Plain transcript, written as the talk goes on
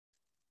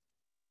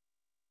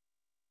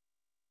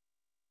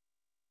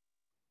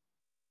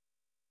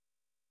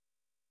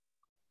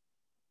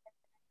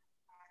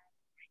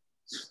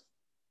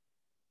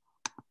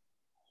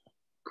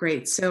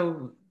Great.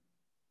 So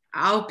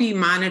I'll be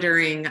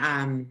monitoring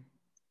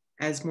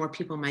as more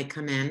people might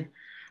come in.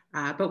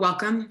 But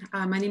welcome.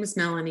 My name is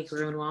Melanie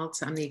Grunwald.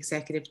 I'm the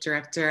Executive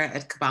Director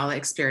at Kabbalah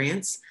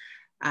Experience.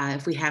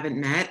 If we haven't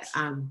met,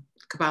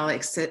 Kabbalah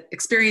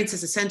Experience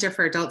is a center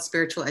for adult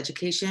spiritual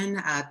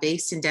education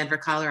based in Denver,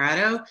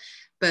 Colorado,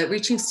 but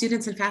reaching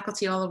students and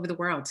faculty all over the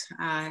world.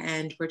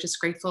 And we're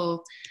just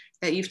grateful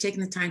that you've taken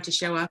the time to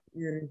show up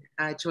and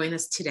join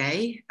us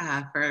today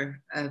for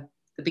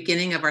the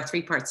beginning of our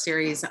three-part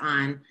series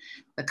on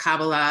the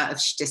Kabbalah of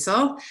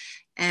Shtisel.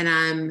 And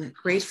I'm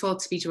grateful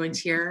to be joined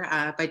here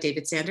by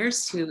David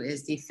Sanders, who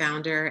is the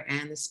founder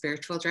and the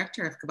spiritual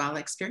director of Kabbalah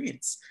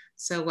Experience.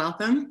 So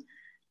welcome,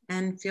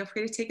 and feel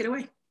free to take it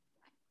away.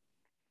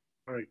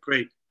 All right,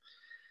 great.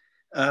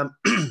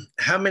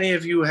 How many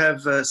of you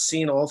have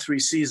seen all three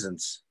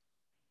seasons?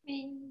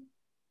 Me.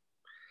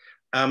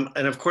 And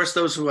of course,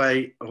 those who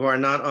are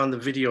not on the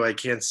video, I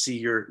can't see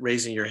your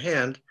raising your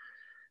hand.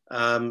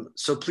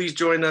 So please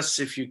join us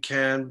if you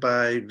can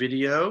by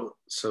video,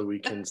 so we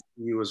can see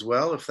you as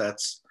well,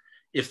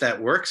 if that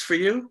works for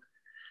you.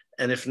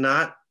 And if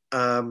not,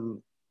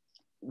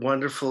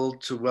 wonderful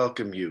to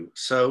welcome you.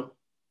 So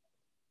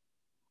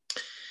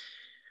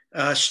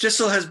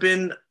Shtisel has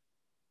been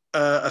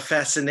a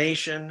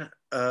fascination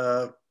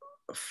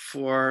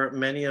for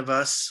many of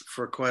us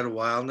for quite a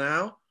while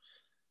now.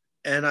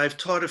 And I've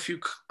taught a few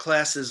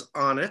classes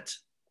on it.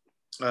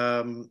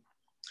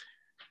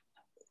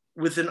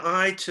 With an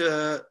eye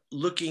to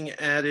looking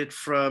at it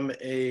from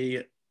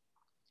a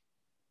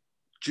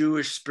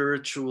Jewish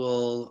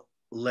spiritual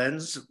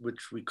lens,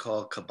 which we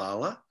call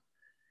Kabbalah.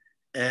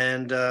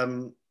 And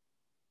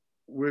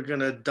we're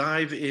going to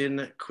dive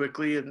in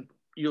quickly, and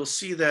you'll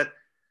see that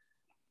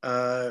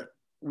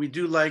we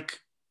do like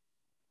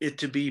it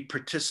to be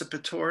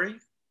participatory,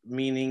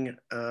 meaning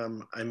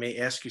I may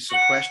ask you some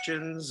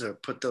questions or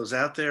put those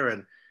out there,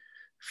 and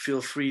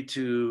feel free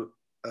to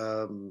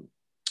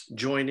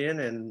join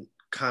in and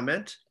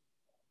comment.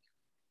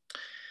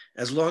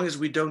 As long as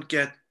we don't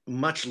get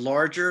much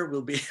larger,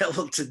 we'll be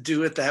able to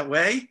do it that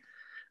way.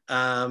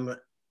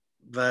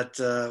 But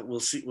we'll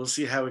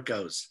see how it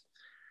goes.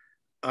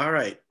 All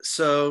right,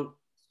 so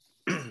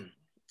I'm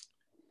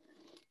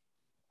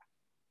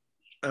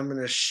going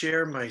to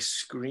share my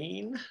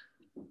screen.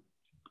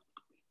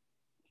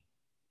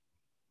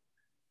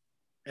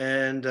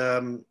 And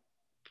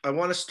I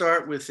want to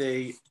start with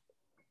a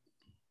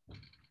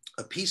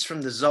piece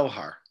from the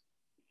Zohar.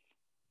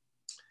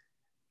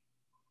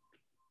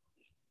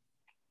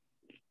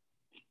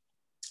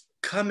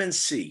 Come and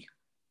see.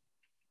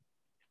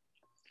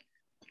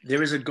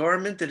 There is a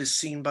garment that is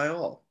seen by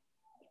all.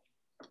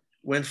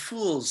 When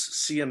fools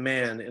see a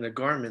man in a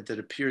garment that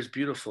appears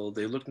beautiful,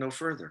 they look no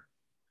further.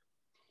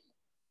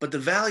 But the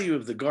value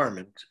of the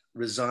garment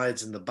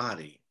resides in the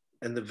body,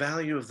 and the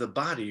value of the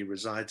body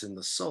resides in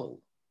the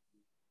soul.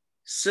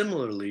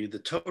 Similarly, the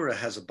Torah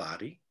has a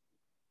body.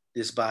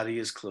 This body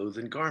is clothed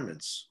in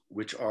garments,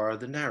 which are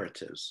the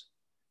narratives.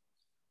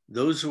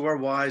 Those who are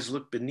wise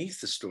look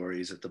beneath the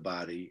stories at the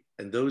body,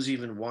 and those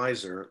even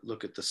wiser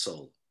look at the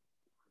soul.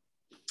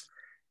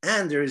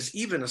 And there is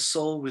even a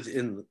soul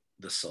within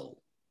the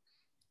soul.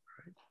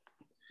 Right?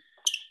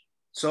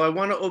 So I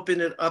want to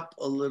open it up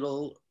a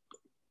little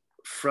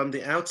from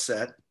the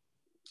outset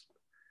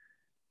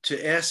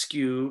to ask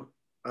you,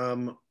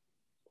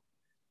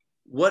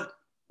 what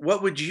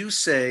would you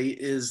say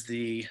is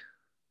the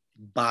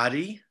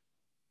body?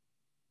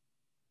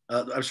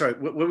 I'm sorry,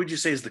 what would you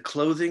say is the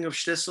clothing of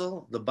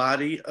Shtisel, the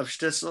body of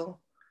Shtisel,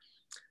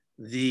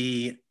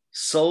 the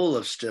soul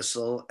of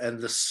Shtisel, and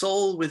the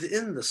soul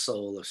within the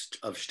soul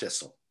of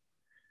Shtisel?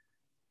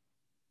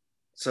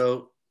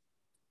 So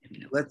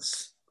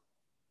let's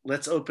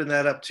open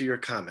that up to your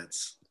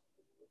comments.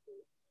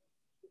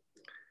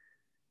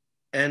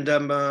 And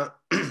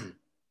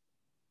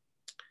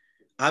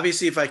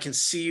obviously, if I can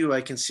see you, I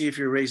can see if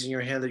you're raising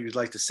your hand that you'd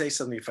like to say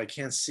something. If I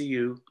can't see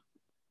you,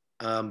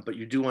 but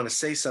you do want to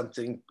say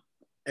something,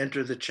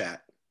 enter the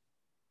chat.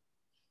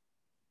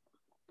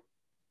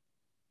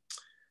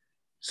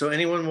 So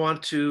anyone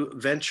want to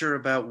venture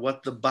about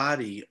what the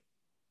body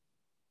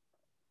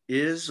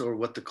is or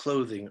what the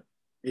clothing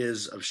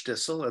is of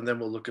Shtisel, and then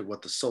we'll look at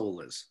what the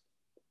soul is.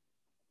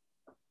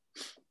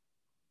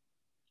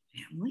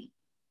 Family.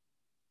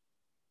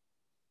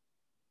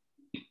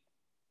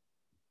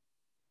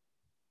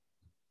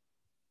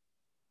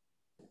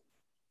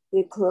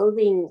 The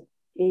clothing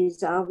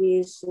is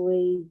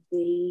obviously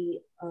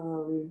the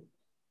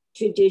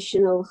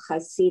traditional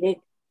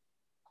Hasidic,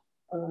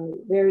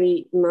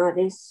 very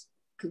modest,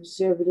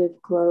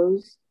 conservative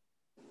clothes.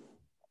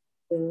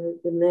 The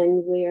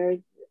men wear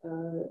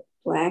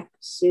black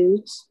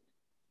suits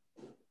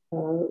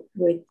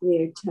with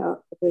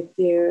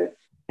their,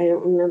 I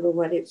don't remember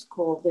what it's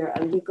called, their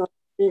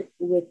undergarment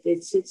with the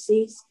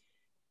tzitzis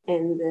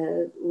and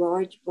the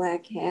large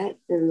black hat,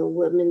 and the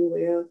women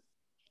wear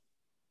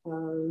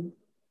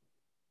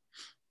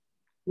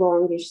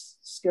longish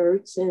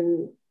skirts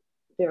and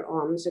their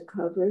arms are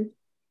covered.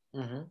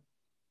 Mm-hmm.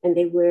 And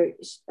they wear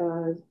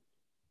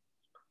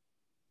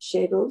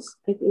shedels,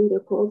 I think they're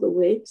called, the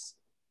wigs.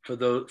 For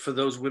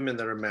those women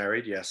that are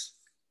married, yes.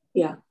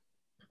 Yeah.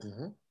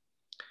 Mm-hmm.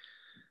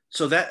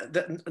 So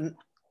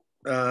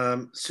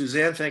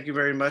Suzanne, thank you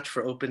very much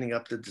for opening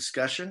up the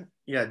discussion.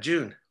 Yeah,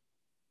 June.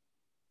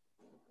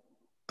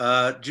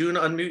 June,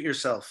 unmute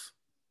yourself.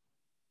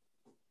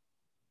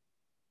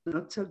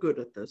 Not so good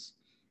at this.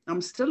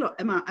 Am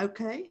I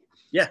okay?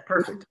 Yeah,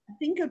 perfect. I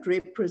think it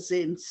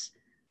represents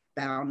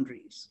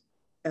boundaries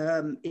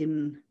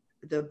in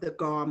the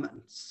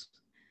garments,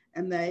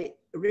 and they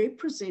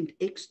represent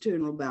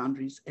external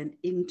boundaries and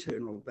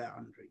internal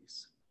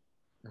boundaries.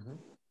 Mm-hmm.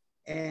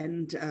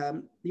 And,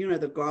 you know,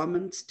 the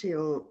garments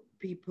tell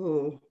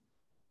people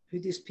who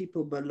these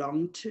people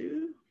belong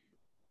to,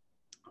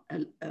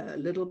 a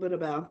little bit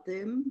about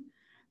them.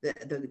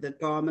 The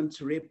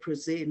garments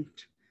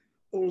represent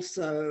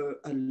also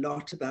a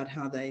lot about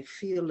how they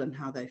feel and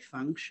how they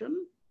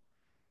function.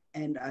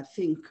 And I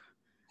think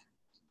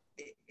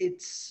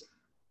it's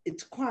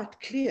quite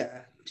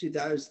clear to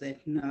those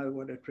that know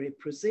what it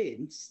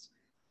represents,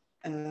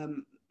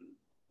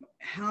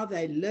 how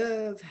they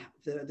live,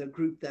 the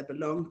group they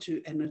belong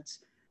to. And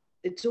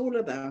it's all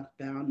about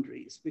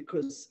boundaries,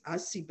 because I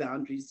see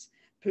boundaries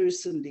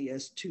personally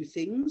as two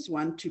things.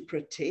 One, to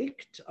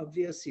protect,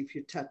 obviously, if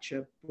you touch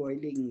a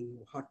boiling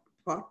hot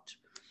pot.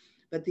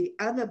 But the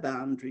other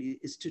boundary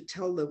is to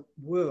tell the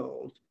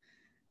world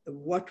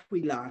what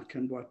we like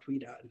and what we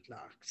don't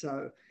like.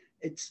 So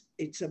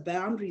it's a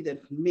boundary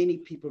that many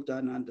people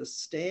don't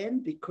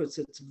understand, because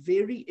it's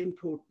very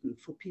important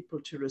for people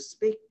to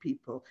respect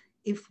people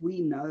if we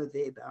know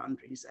their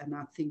boundaries. And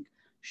I think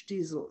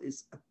Shtisel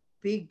is a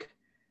big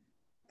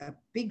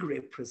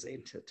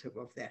representative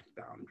of that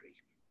boundary.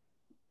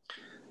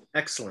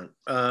 Excellent.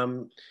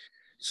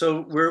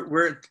 So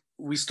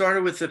we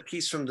started with a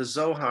piece from the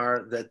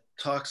Zohar that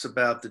talks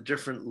about the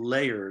different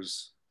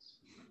layers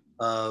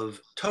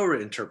of Torah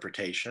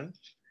interpretation.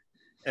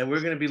 And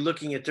we're going to be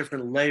looking at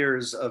different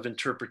layers of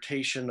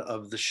interpretation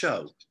of the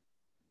show.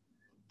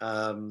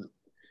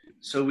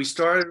 So we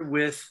started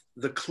with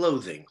the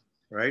clothing,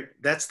 right?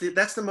 That's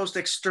the most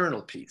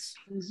external piece.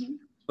 Mm-hmm.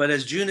 But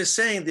as June is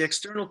saying, the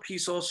external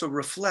piece also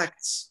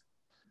reflects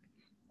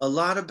a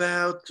lot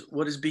about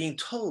what is being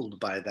told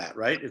by that,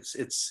 right? It's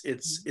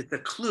a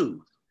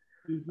clue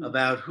mm-hmm.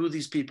 about who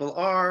these people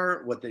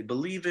are, what they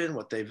believe in,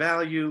 what they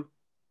value,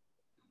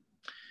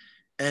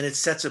 and it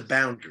sets a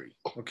boundary.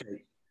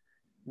 Okay.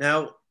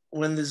 Now,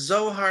 when the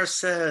Zohar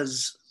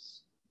says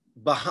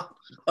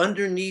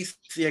underneath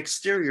the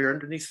exterior,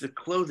 underneath the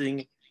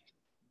clothing,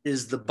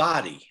 is the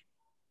body,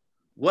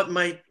 what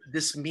might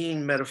this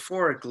mean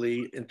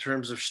metaphorically in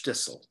terms of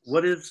Shtisel?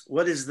 What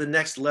is the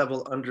next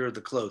level under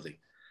the clothing?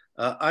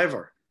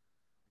 Ivar.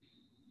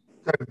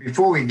 So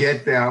before we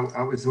get there,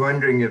 I was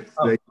wondering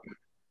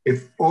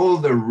if all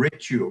the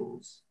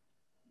rituals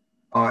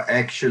are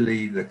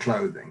actually the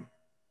clothing.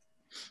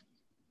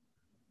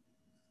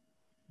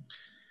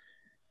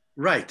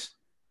 Right.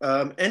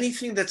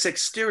 Anything that's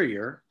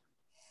exterior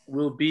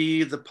will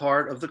be the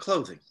part of the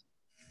clothing.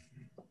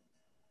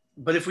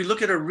 But if we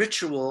look at a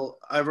ritual,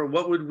 Ivar,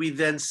 what would we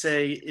then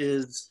say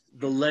is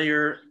the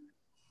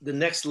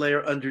next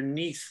layer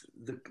underneath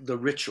the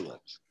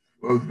ritual?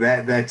 Well,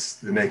 that's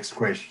the next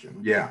question.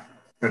 Yeah.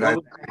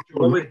 But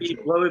what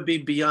would be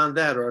beyond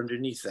that or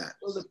underneath that?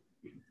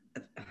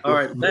 All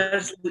right,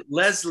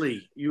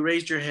 Leslie, you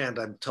raised your hand,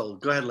 I'm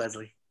told. Go ahead,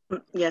 Leslie.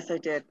 Yes, I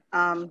did.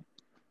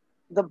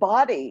 The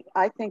body,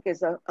 I think,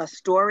 is a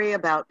story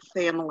about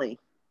family.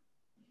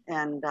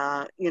 And,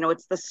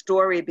 it's the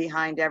story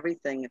behind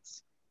everything.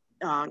 It's,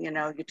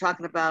 you're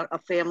talking about a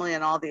family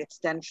and all the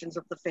extensions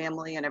of the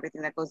family and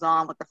everything that goes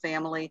on with the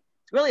family.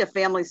 It's really a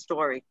family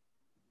story.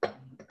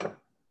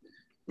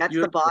 That's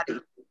the body.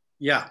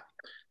 Yeah.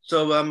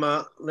 So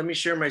let me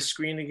share my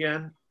screen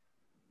again.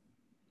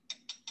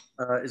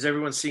 Is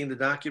everyone seeing the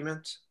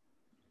document?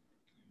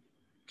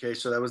 Okay,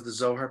 so that was the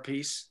Zohar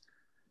piece.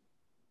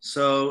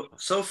 So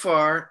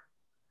far,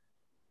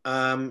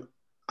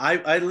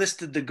 I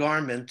listed the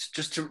garment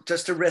just to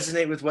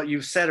resonate with what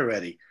you've said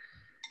already.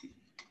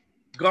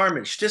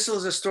 Garment. Shtisel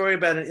is a story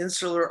about an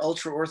insular,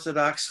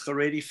 ultra-Orthodox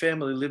Haredi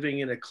family living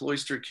in a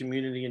cloistered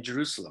community in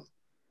Jerusalem.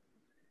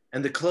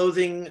 And the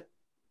clothing,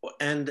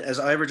 and as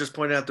Ivar just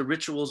pointed out, the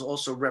rituals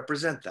also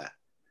represent that.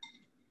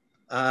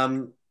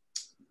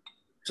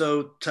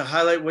 So to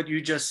highlight what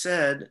you just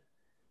said,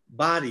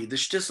 body, the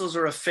Shtisels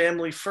are a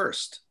family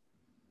first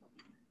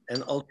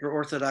and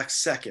ultra-Orthodox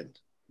second.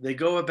 They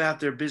go about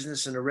their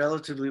business in a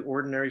relatively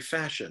ordinary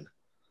fashion,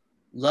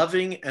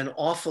 loving and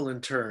awful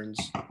in turns,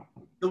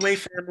 the way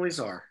families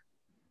are.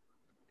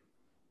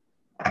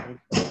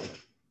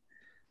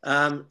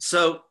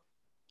 So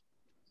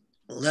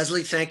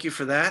Leslie, thank you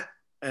for that.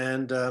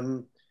 And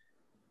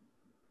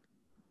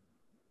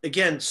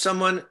again,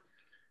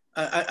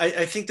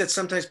 I think that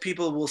sometimes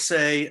people will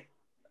say,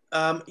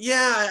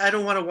 yeah, I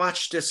don't want to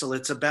watch Shtisel.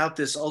 It's about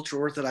this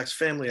ultra-Orthodox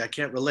family. I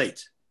can't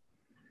relate.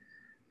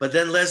 But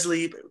then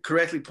Leslie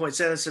correctly points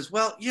out and says,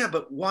 well, yeah,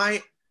 but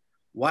why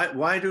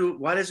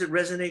does it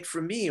resonate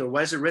for me? Or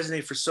why does it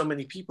resonate for so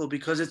many people?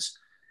 Because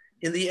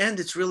in the end,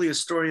 it's really a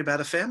story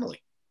about a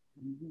family,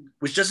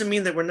 which doesn't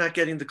mean that we're not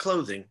getting the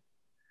clothing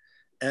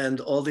and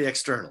all the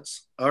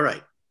externals. All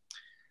right.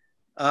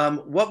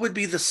 What would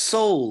be the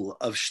soul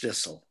of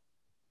Shtisel?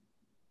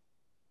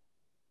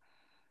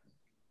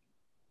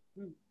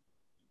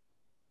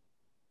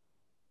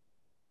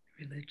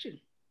 Religion.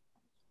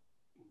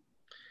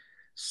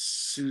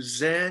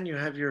 Suzanne, you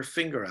have your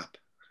finger up.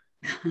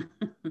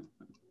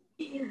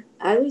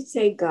 I would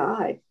say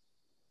God.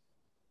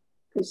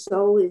 The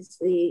soul is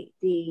the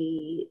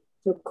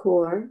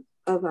core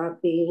of our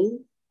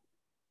being.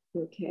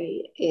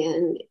 Okay,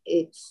 and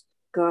it's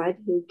God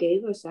who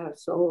gave us our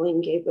soul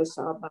and gave us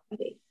our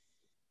body.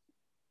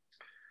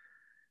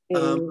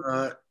 And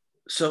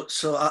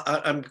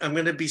I'm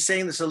going to be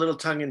saying this a little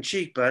tongue in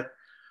cheek, but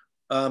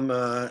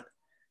I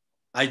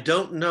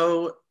don't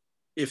know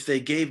if they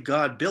gave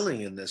God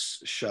billing in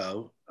this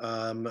show.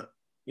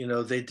 You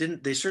know, they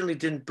didn't. They certainly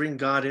didn't bring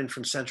God in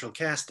from central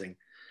casting.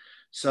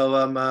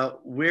 So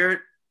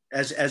where,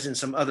 as in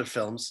some other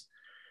films,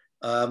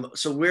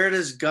 so where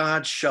does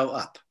God show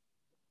up?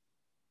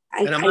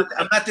 And I'm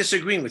not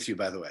disagreeing with you,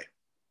 by the way.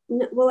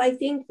 Well, I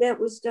think that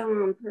was done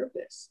on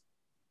purpose.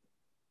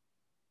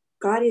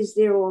 God is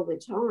there all the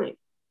time,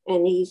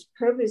 and he's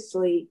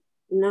purposely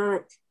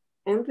not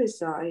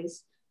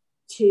emphasized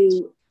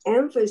to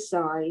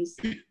emphasize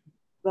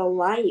the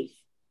life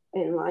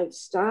and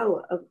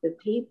lifestyle of the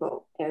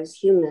people as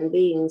human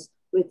beings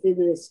within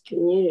this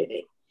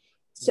community.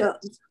 So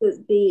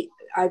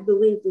I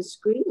believe the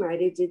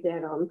screenwriter did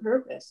that on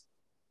purpose.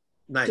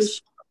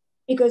 Nice.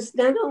 Because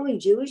not only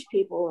Jewish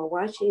people are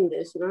watching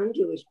this,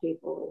 non-Jewish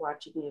people are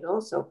watching it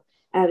also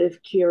out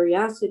of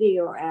curiosity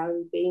or out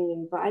of being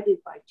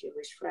invited by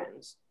Jewish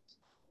friends.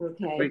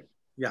 Okay. Great.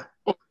 Yeah.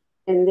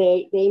 And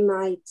they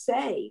might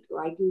say,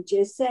 like you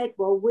just said,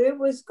 well, where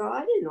was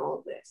God in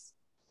all this?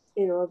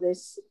 In all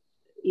this,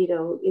 you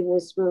know, in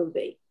this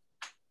movie.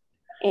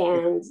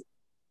 And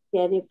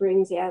then it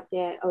brings out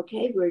that,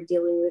 okay, we're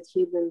dealing with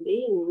human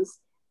beings.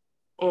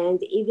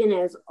 And even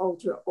as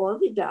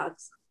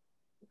ultra-Orthodox,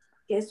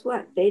 guess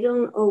what? They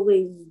don't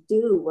always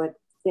do what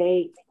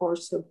they are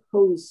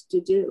supposed to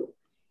do.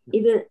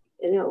 Even,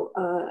 you know,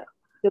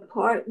 the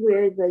part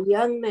where the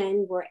young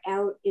men were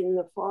out in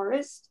the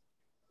forest,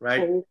 right,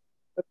 and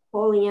were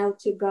calling out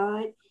to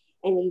God,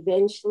 and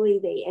eventually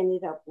they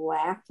ended up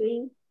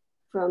laughing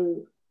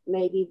from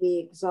maybe the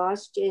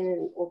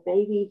exhaustion, or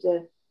maybe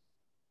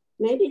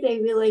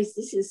they realized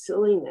this is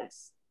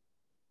silliness,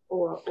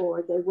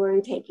 or they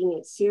weren't taking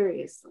it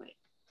seriously.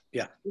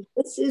 Yeah.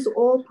 This is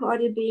all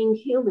part of being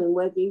human,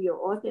 whether you're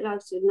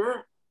Orthodox or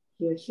not,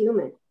 you're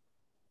human.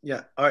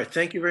 Yeah. All right.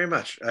 Thank you very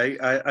much.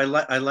 I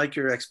like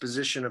your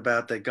exposition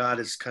about that God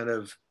is kind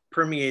of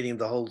permeating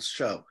the whole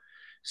show.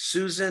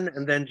 Susan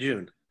and then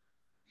June.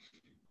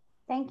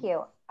 Thank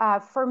you.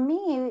 For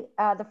me,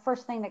 the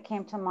first thing that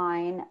came to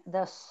mind,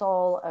 the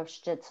soul of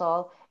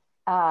Shtisel,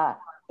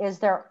 is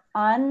their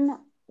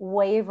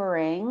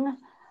unwavering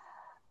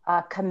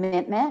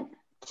commitment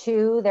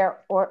to their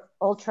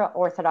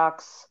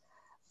ultra-Orthodox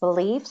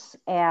beliefs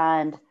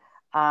and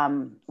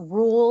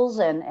rules,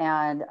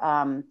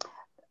 and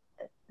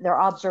their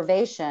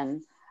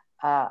observation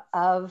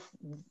of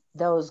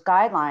those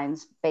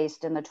guidelines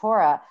based in the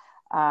Torah.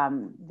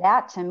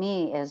 That to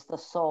me is the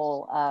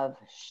soul of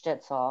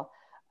Shtisel.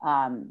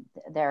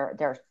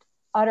 Their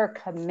utter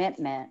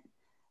commitment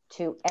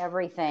to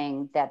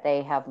everything that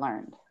they have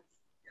learned.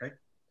 Okay.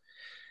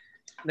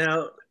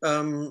 Now,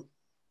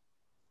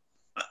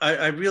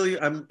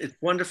 it's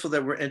wonderful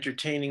that we're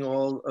entertaining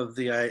all of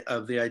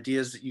the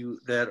ideas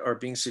that are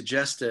being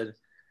suggested.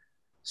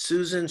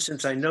 Susan,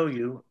 since I know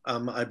you,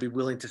 I'd be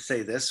willing to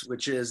say this,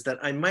 which is that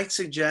I might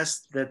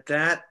suggest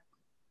that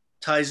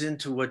ties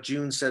into what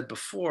June said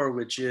before,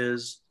 which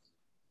is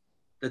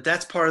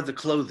that's part of the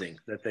clothing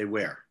that they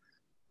wear.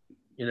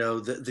 You know,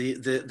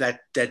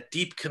 that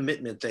deep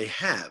commitment they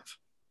have.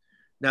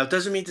 Now, it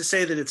doesn't mean to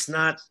say that it's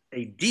not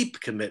a deep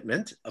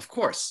commitment, of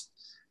course,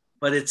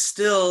 but it's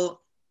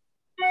still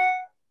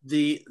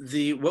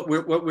what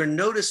we're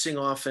noticing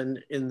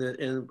often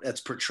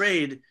that's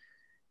portrayed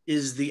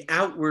is the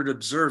outward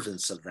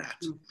observance of that,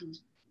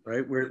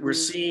 right? We're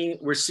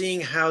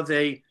seeing how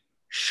they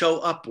show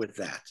up with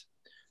that,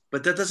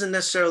 but that doesn't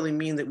necessarily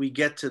mean that we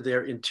get to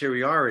their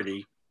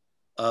interiority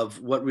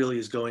of what really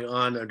is going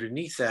on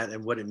underneath that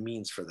and what it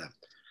means for them.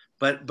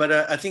 But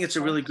I think it's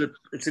a really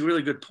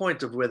good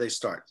point of where they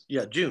start.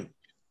 Yeah, June.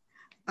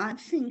 I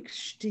think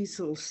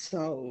Shtisel's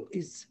soul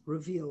is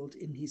revealed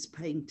in his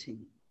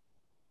painting.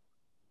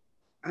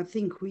 I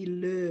think we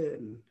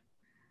learn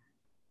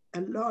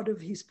a lot of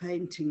his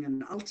painting,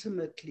 and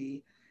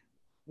ultimately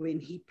when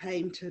he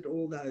painted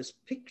all those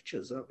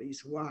pictures of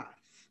his wife,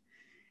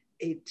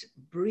 it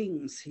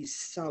brings his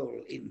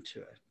soul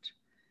into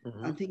it.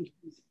 Mm-hmm. I think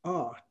his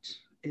art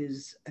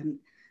is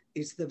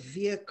the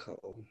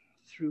vehicle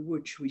through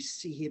which we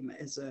see him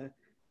as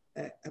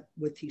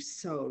with his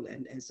soul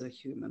and as a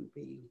human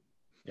being.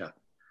 Yeah.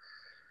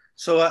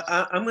 So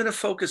I'm going to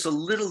focus a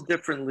little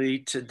differently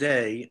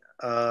today,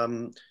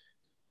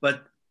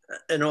 but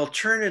an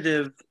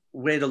alternative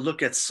way to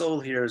look at soul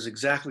here is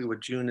exactly what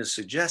June is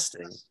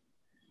suggesting.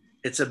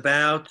 It's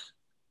about,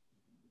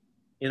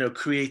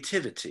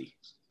 creativity,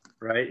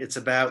 right? It's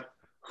about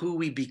who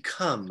we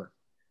become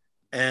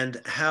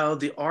and how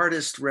the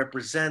artist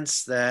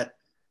represents that.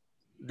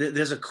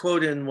 There's a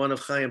quote in one of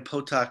Chaim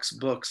Potak's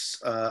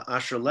books,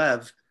 Asher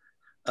Lev,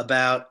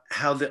 about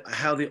how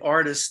the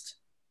artist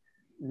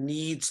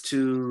needs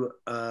to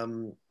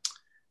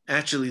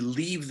actually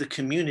leave the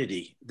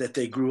community that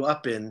they grew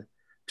up in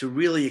to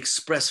really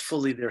express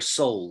fully their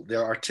soul,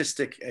 their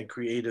artistic and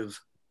creative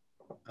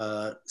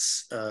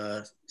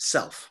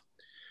self.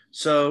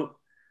 So,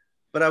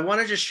 but I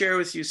want to just share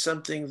with you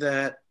something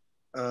that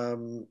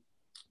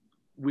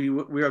we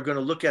are going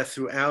to look at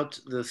throughout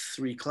the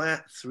three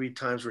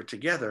times we're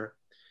together,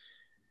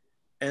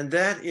 and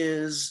that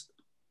is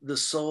the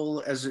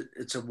soul as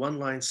it's a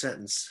one-line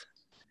sentence.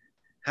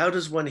 How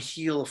does one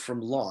heal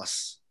from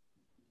loss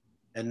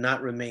and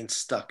not remain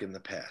stuck in the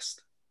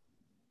past?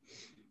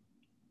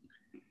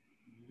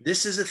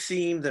 This is a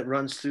theme that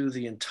runs through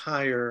the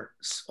entire,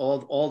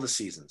 all the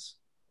seasons.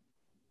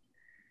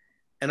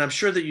 And I'm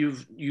sure that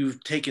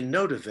you've taken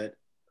note of it,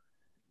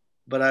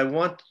 but I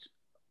want,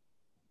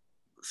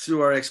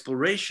 through our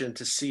exploration,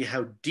 to see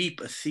how deep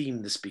a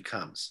theme this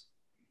becomes.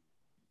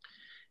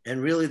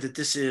 And really that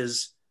this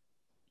is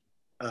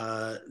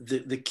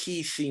the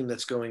key theme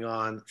that's going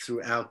on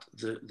throughout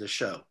the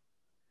show.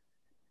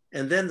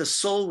 And then the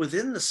soul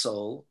within the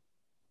soul,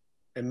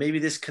 and maybe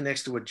this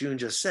connects to what June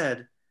just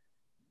said,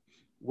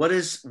 what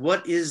is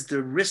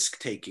the risk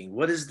taking?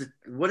 What is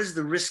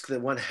the risk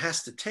that one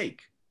has to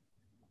take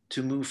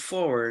to move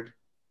forward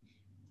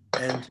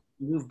and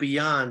move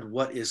beyond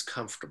what is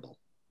comfortable?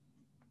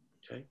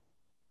 Okay.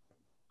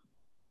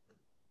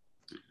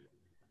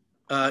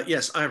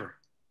 Yes, Ivor.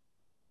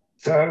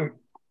 So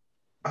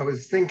I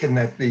was thinking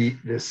that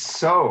the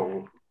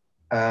soul,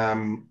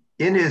 in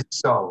his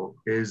soul,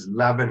 is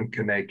love and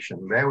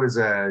connection. There was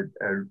a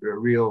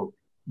real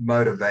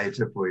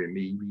motivator for him.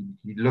 He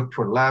looked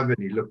for love and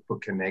he looked for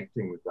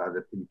connecting with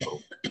other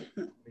people.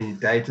 He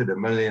dated 1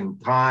 million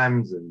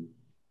times and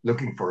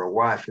looking for a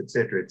wife,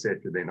 etc., etc.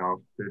 Then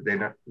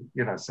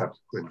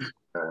subsequent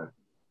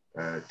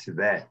to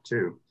that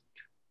too.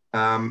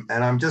 And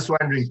I'm just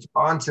wondering, to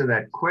answer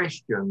that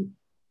question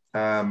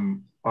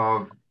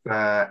of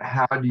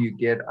how do you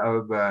get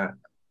over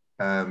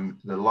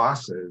the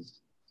losses,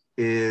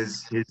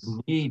 is his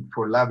need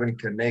for love and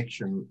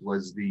connection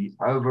was the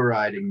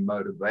overriding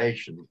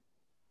motivation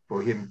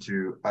for him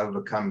to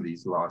overcome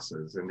these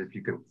losses. And if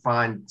you can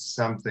find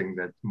something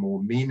that's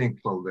more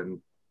meaningful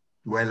than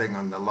dwelling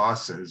on the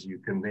losses, you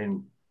can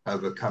then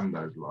overcome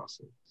those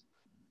losses.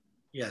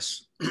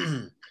 Yes.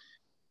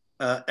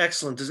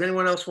 Excellent. Does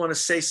anyone else want to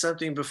say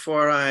something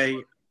before I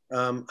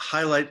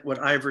highlight what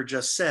Ivor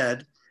just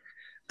said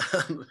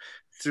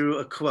through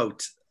a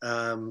quote?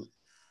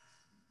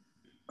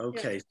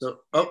 Okay, yeah. So,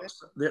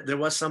 there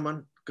was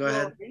someone. Go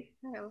ahead.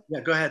 No. Yeah,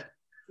 go ahead.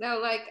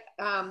 No,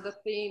 the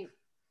theme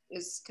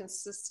is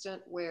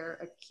consistent where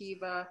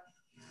Akiva,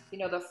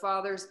 the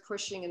father's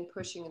pushing and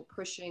pushing and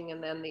pushing,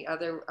 and then the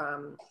other,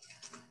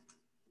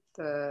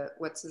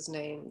 what's his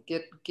name?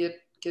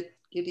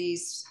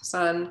 Giddy's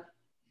son.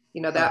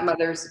 That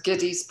mother's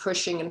Giddy's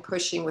pushing and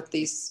pushing with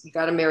these. You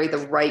got to marry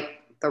the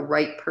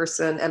right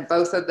person, and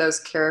both of those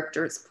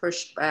characters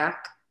pushed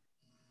back,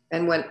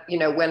 and went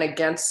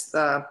against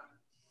the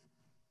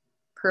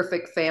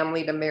perfect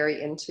family to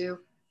marry into.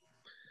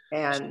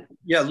 And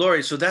yeah,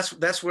 Lori, so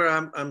that's where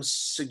I'm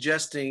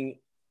suggesting,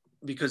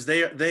 because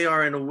they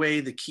are in a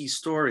way the key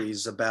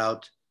stories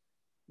about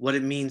what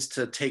it means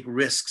to take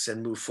risks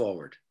and move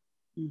forward.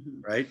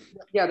 Mm-hmm. Right?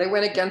 Yeah, they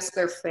went against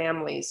their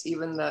families,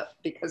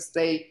 because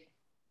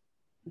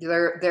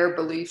their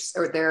beliefs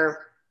or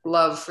their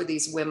love for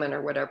these women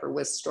or whatever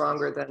was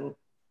stronger than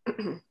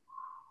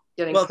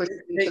getting pushed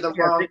into the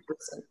wrong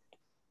person.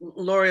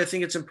 Lori, I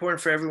think it's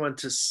important for everyone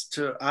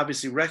to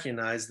obviously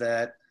recognize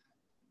that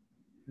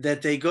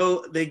they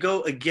go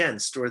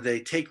against, or they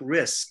take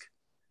risk,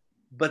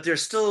 but they're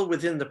still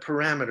within the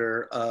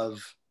parameter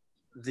of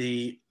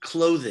the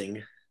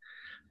clothing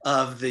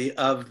of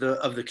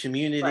the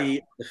community,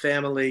 right. The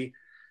family.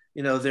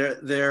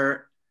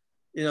 They're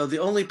the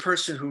only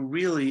person who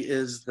really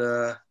is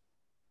the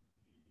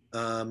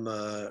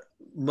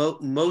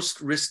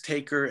most risk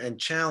taker and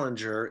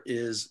challenger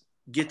is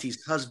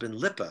Gitti's husband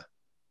Lipa.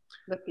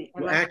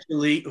 Who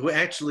actually,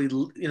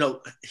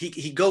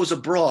 he goes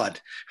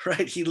abroad,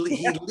 right? He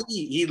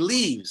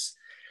leaves,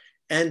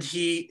 and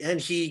he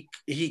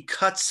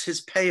cuts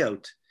his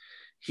payout,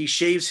 he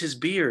shaves his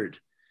beard.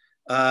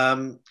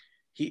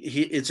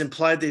 It's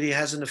implied that he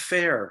has an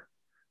affair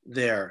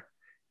there,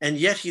 and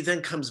yet he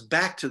then comes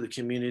back to the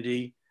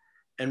community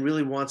and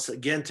really wants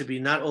again to be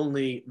not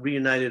only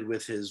reunited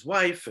with his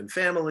wife and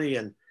family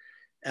and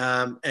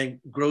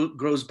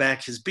grows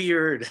back his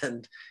beard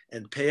and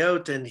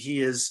peyote, and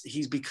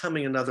he's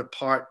becoming another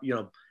part.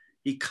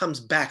 He comes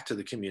back to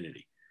the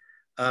community.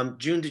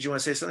 June, did you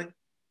want to say something?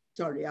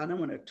 Sorry, I don't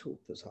want to talk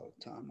this whole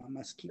time. I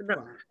must keep quiet.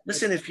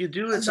 Listen, if you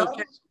do, it's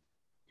okay.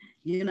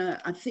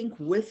 I think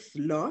with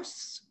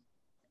loss,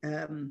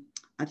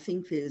 I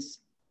think there's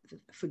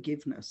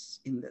forgiveness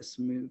in this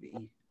movie.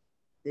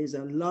 There's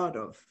a lot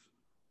of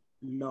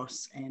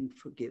loss and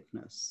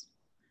forgiveness.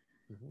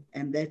 Mm-hmm.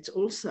 And that's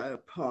also a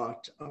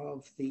part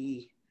of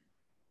the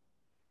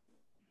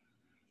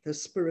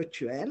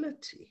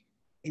spirituality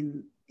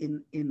in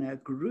a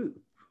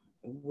group,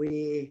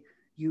 where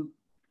you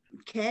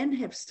can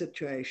have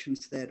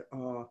situations that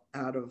are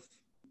out of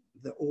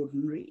the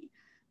ordinary,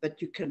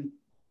 but you can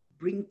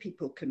bring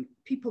people can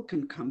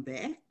come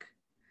back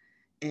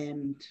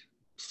and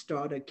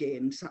start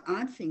again. So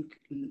I think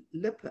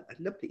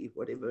Lippy,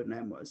 whatever her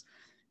name was,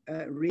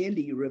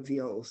 really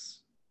reveals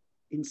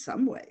in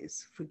some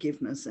ways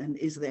forgiveness. And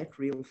is that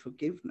real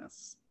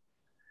forgiveness?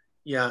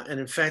 Yeah, and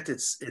in fact,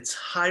 it's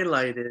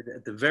highlighted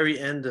at the very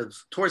end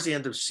towards the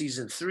end of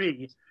season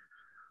 3,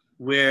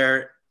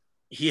 where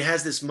he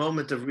has this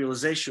moment of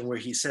realization where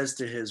he says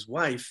to his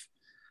wife,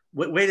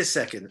 wait a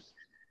second,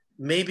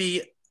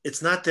 maybe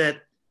it's not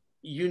that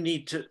you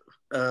need to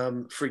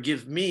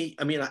forgive me.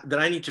 I mean, that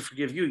I need to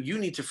forgive you. You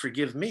need to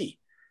forgive me.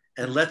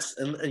 And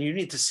and you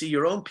need to see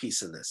your own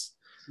piece in this.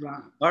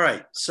 Right. All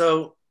right.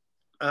 So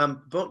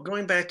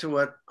going back to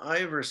what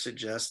Ivor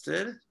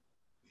suggested,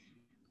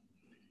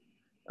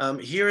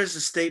 here is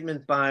a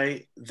statement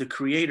by the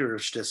creator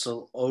of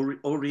Shtisel,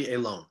 Ori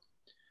Elon.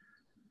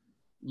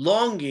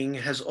 Longing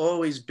has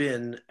always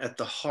been at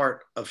the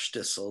heart of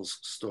Shtisel's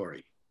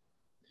story.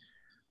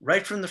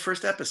 Right from the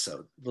first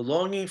episode, the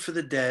longing for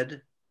the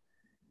dead,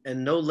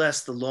 and no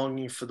less the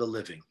longing for the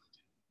living.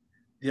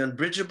 The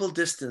unbridgeable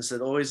distance that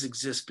always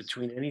exists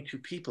between any two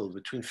people,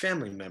 between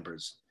family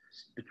members,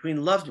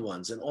 between loved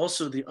ones, and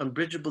also the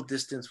unbridgeable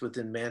distance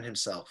within man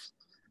himself,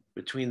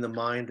 between the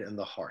mind and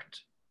the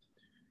heart.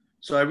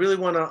 So I really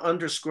want to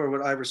underscore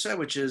what Ivor said,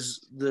 which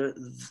is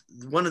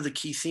one of the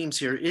key themes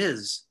here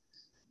is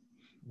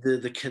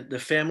the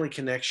family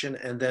connection,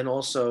 and then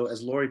also,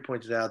 as Lori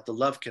pointed out, the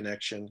love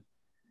connection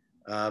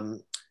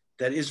that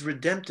is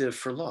redemptive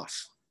for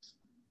loss.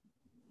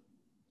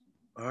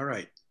 All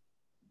right.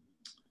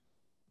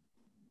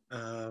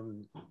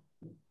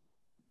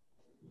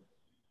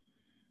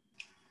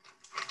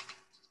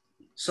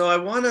 So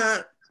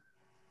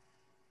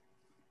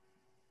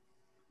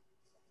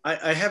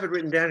I have it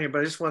written down here,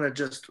 but I just want to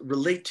just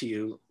relate to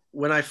you.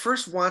 When I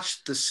first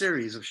watched the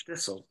series of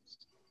Shtisel,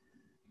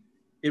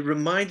 it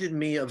reminded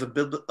me of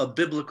a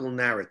biblical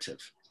narrative.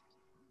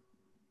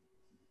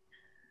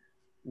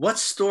 What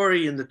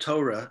story in the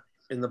Torah,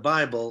 in the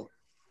Bible,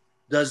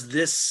 does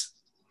this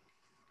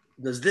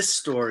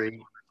story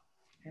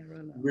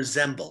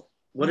resemble?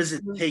 What does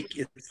it take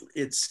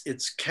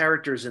its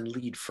characters and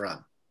lead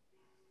from?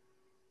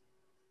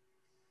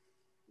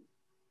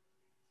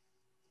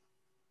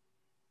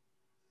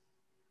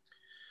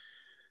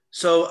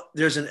 So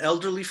there's an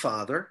elderly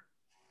father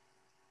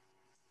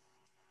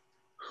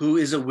who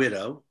is a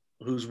widow,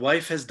 whose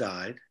wife has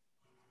died,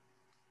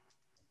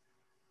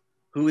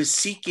 who is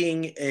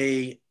seeking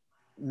a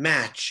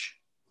match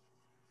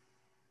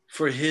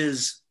for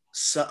his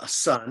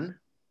son,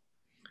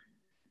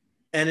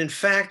 and in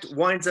fact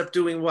winds up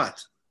doing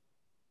what?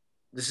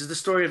 This is the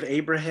story of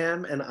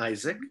Abraham and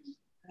Isaac.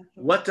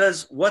 What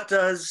does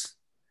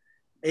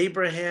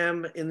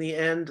Abraham in the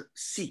end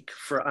seek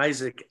for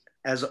Isaac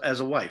as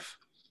a wife?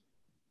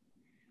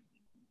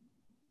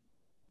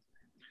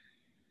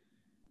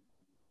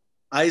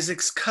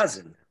 Isaac's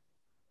cousin,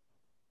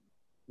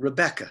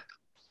 Rebecca.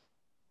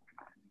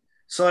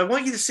 So I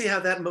want you to see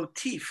how that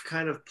motif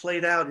kind of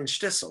played out in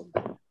Shtisel,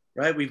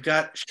 right? We've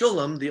got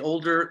Shulam,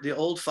 the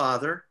old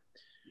father,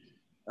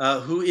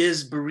 who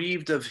is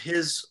bereaved of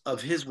his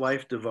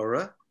wife,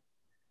 Devorah.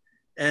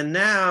 And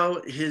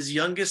now his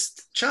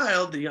youngest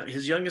child,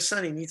 his youngest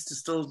son, he needs to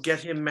still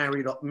get him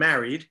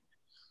married.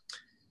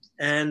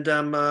 And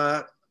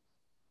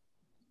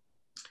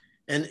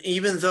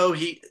even though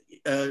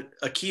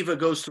Akiva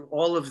goes through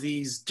all of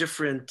these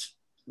different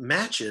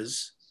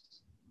matches,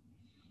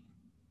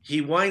 he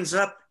winds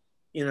up,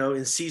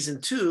 in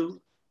season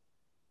 2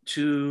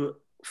 to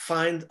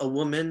find a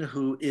woman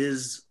who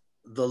is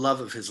the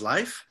love of his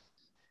life,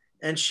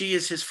 and she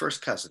is his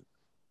first cousin.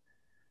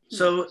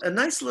 So a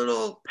nice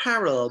little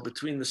parallel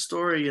between the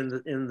story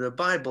in the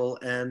Bible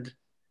and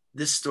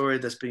this story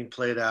that's being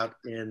played out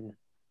in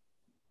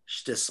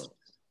Shtisel.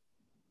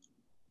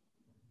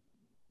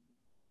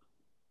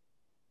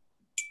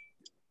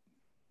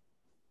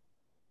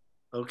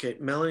 Okay,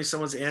 Melanie,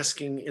 someone's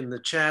asking in the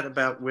chat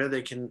about where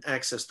they can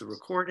access the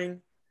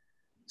recording.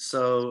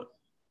 So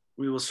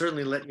we will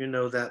certainly let you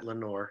know that,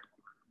 Lenore,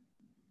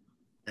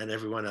 and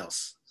everyone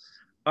else.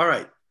 All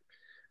right.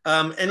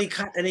 Now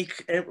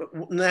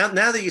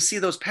that you see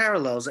those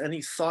parallels,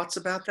 any thoughts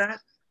about that?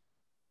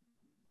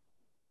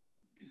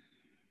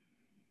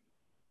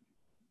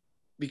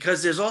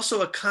 Because there's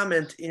also a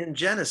comment in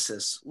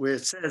Genesis where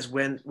it says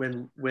when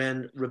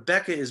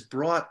Rebecca is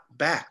brought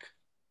back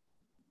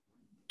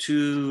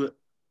to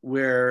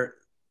where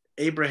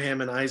Abraham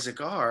and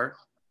Isaac are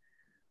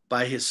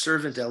by his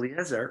servant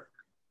Eliezer,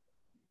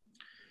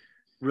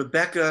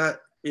 Rebecca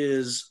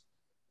is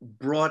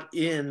brought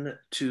in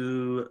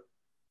to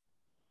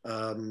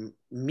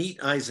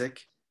meet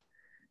Isaac,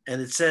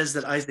 and it says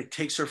that Isaac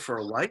takes her for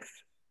a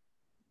wife,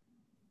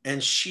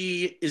 and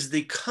she is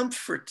the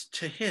comfort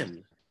to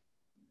him.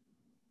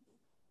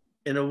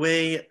 In a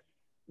way,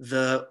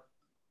 the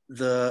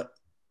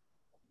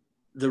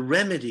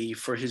remedy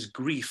for his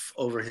grief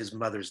over his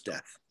mother's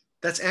death.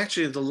 That's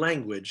actually the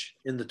language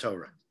in the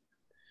Torah.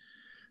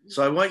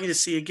 So I want you to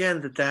see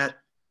again that that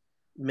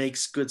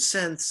makes good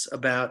sense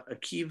about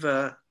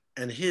Akiva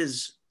and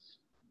his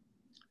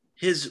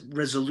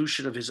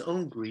resolution of his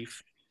own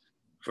grief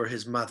for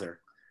his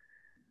mother.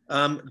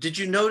 Did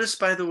you notice,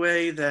 by the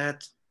way,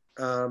 that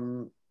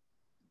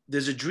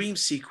there's a dream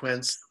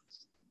sequence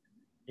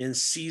in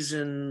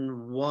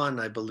season 1,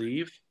 I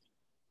believe,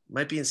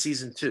 might be in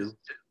season 2,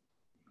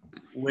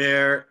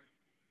 where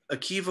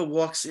Akiva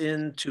walks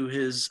into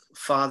his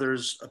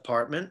father's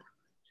apartment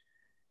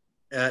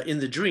in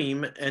the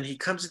dream, and he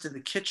comes into the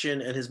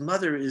kitchen, and his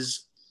mother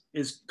is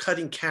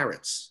cutting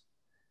carrots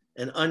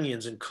and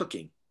onions and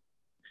cooking.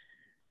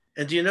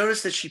 And do you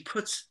notice that she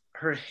puts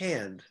her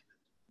hand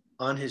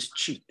on his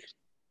cheek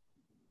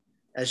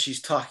as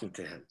she's talking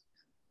to him?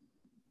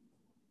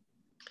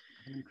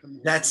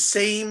 That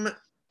same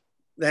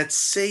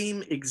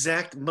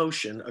exact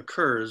motion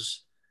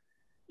occurs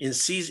in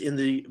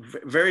the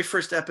very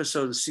first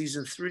episode of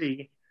season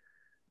 3,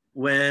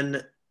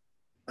 when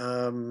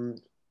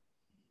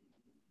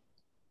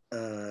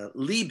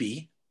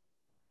Libby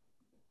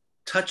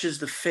touches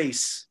the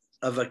face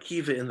of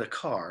Akiva in the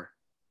car.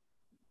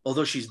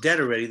 Although she's dead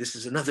already, this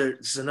is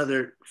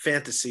another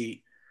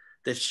fantasy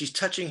that she's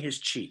touching his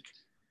cheek.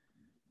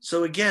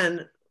 So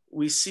again,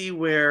 we see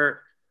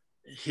where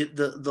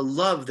the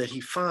love that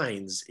he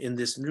finds in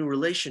this new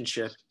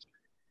relationship,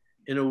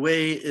 in a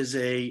way, is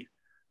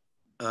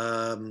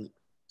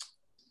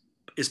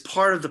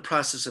part of the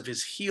process of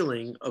his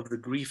healing of the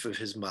grief of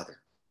his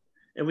mother.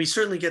 And we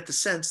certainly get the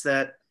sense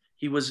that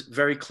he was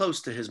very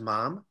close to his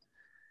mom.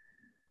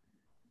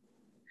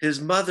 His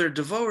mother,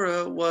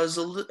 Devorah, was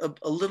a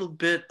little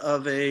bit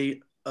of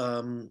a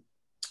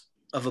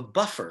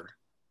buffer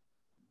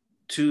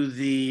to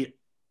the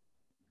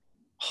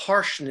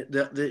harshness,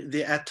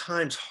 the at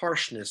times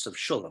harshness of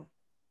Shulam.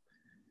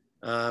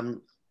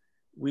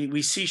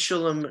 We see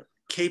Shulam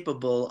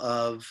capable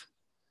of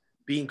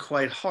being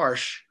quite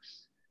harsh.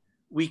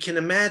 We can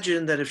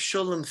imagine that if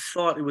Shulam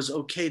thought it was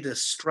okay to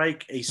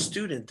strike a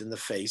student in the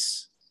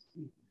face,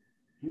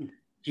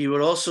 he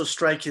would also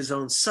strike his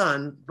own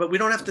son. But we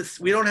don't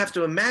have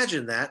to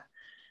imagine that,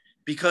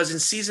 because in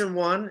season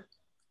 1,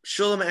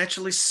 Shulam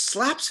actually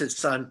slaps his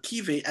son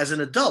Kivi as an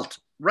adult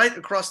right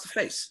across the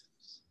face.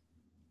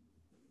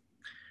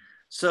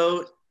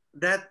 So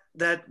that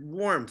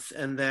warmth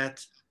and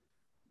that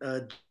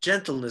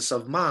gentleness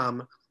of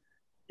mom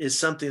is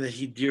something that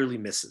he dearly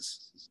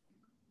misses.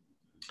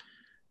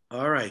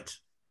 All right.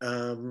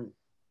 Could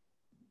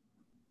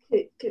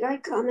I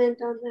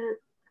comment on that?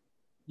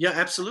 Yeah,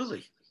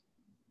 absolutely.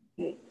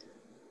 Okay.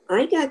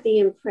 I got the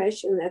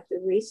impression that the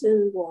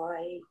reason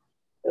why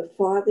the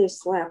father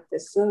slapped the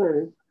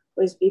son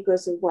was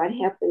because of what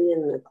happened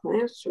in the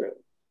classroom.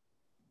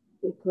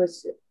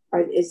 Because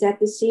is that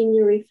the scene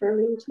you're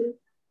referring to?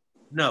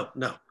 No.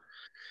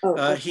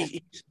 Oh,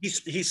 okay.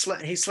 He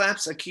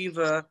slaps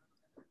Akiva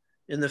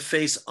in the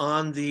face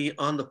on the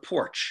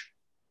porch,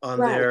 on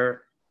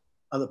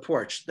the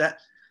porch.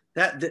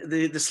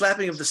 The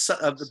slapping of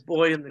the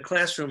boy in the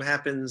classroom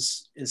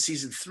happens in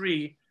season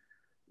 3.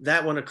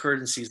 That one occurred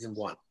in season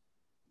 1.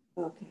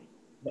 Okay.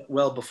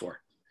 Well before.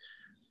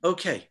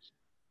 Okay.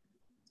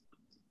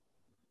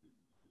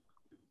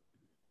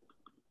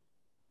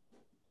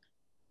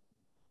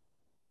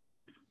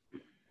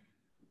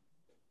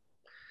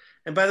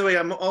 And by the way,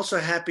 I'm also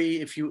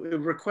happy, if you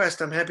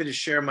request, I'm happy to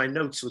share my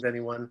notes with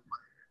anyone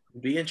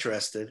who'd be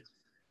interested.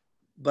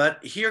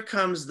 But here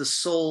comes the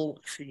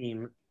soul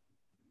theme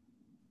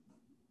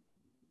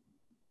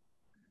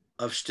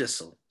of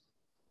Shtisel.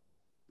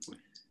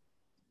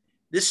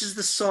 This is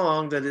the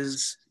song that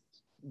is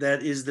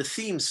the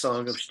theme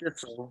song of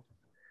Shtisel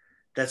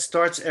that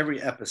starts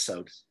every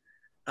episode.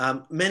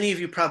 Many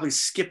of you probably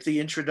skipped the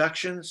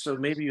introduction, so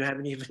maybe you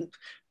haven't even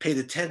paid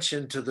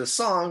attention to the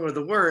song or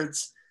the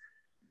words,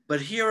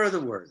 but here are the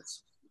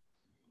words.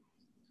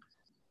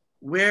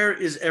 Where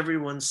is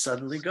everyone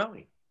suddenly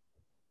going?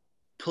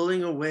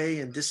 Pulling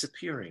away and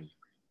disappearing.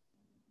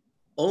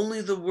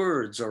 Only the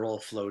words are all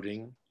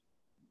floating.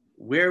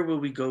 Where will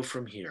we go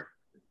from here?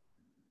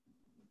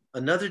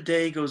 Another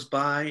day goes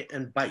by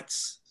and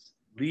bites,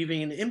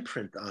 leaving an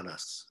imprint on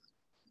us.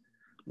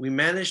 We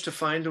manage to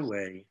find a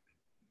way,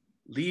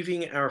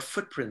 leaving our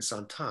footprints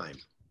on time.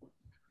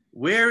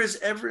 Where is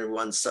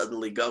everyone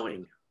suddenly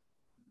going?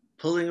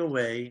 Pulling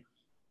away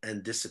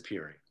and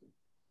disappearing.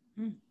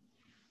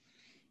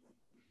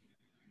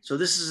 So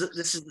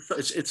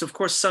it's of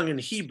course sung in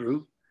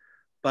Hebrew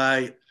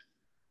by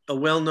a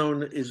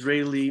well-known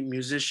Israeli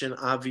musician,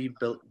 Avi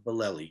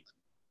Baleli.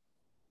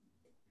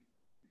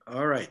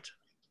 All right.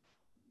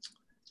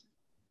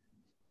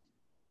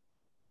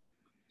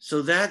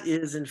 So that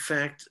is in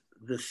fact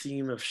the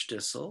theme of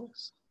Shtisel.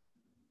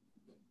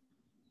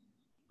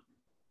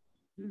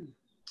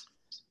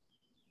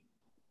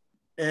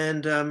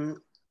 And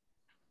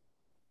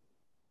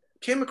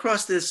came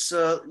across this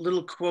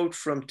little quote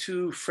from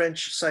two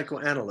French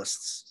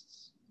psychoanalysts.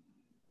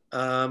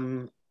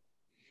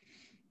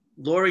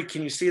 Lori,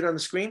 can you see it on the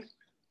screen? Do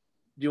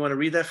you want to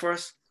read that for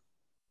us?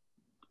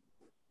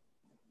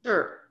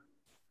 Sure.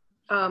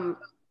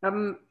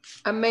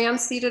 A man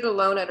seated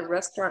alone at a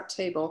restaurant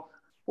table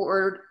who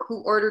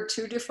ordered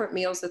two different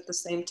meals at the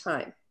same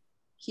time.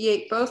 He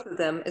ate both of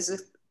them as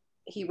if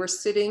he were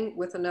sitting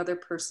with another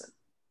person.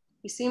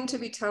 He seemed to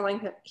be telling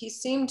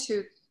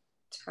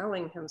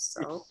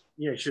himself.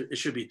 Yeah, it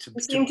should be.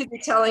 He seemed to be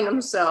telling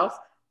himself,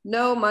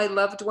 "No, my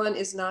loved one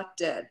is not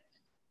dead.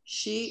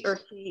 She or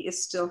he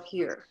is still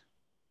here."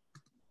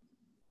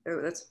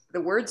 Oh,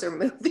 the words are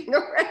moving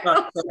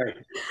around.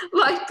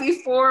 Like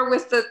before,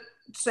 with the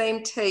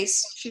same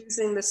taste,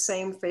 choosing the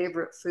same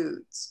favorite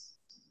foods.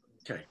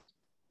 Okay.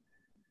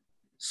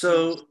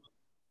 So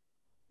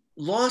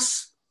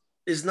loss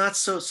is not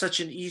such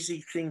an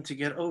easy thing to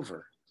get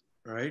over,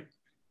 right?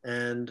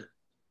 And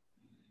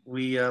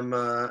we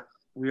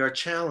are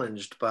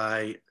challenged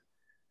by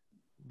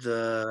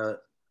the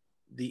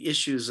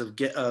issues of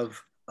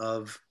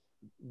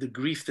the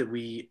grief that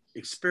we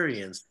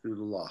experience through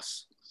the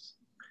loss.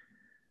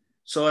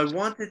 So I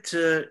wanted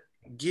to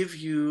give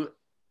you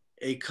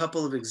a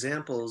couple of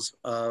examples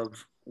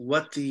of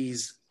what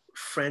these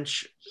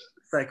French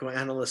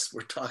psychoanalysts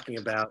were talking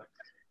about.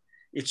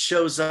 It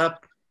shows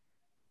up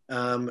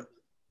in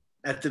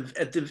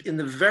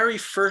the very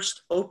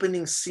first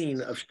opening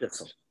scene of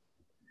Shtisel.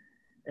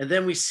 And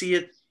then we see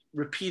it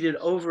repeated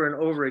over and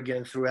over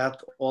again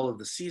throughout all of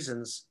the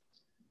seasons,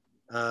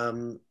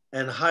 and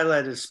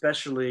highlighted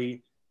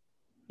especially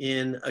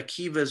in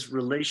Akiva's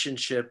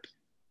relationship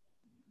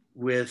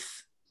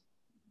with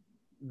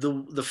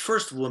the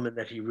first woman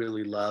that he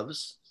really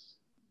loves,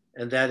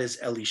 and that is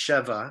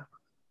Elisheva,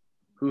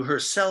 who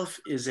herself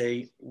is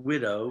a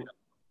widow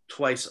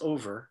twice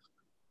over.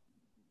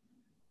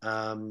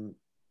 And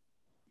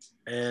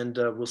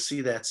we'll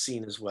see that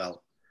scene as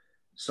well.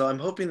 So I'm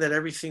hoping that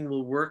everything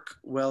will work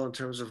well in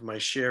terms of my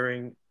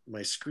sharing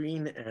my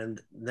screen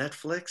and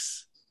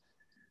Netflix.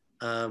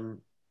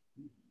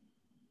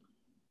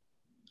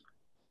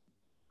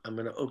 I'm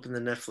going to open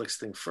the Netflix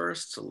thing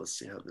first. So let's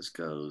see how this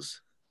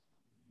goes.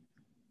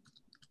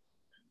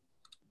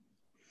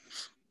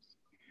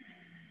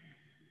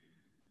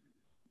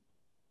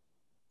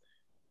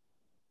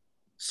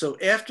 So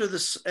after the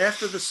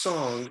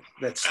song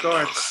that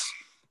starts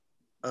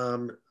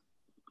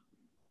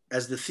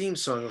as the theme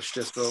song of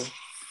Shtisel,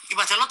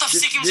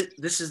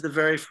 this is the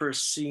very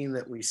first scene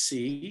that we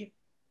see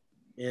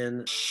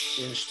in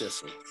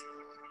Shtisel.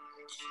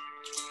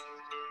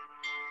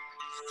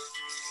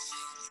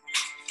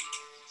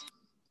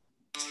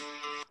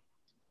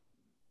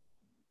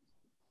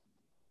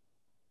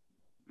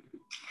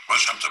 מה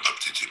שמת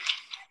בפתיתים?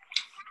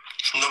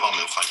 שום דבר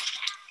מיוחד.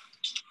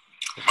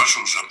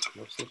 משהו שמת.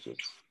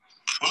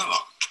 שום דבר.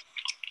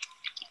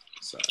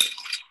 Sorry.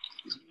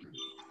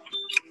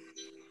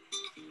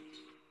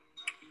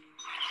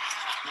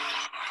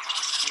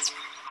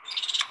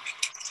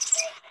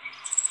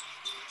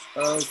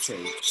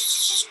 Okay.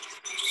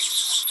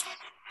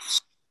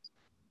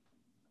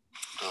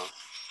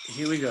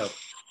 Here we go.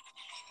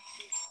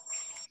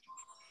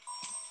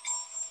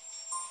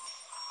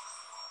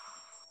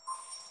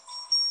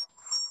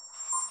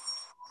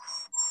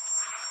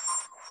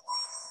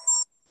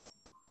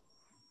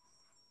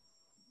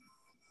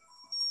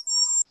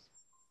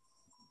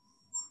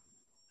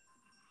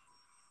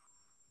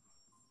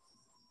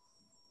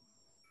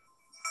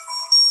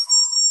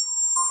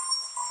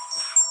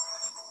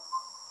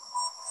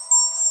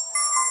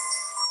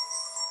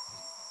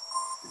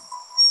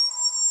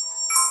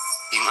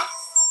 אמא?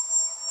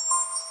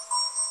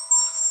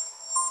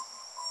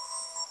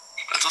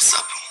 מה את עושה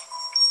פה?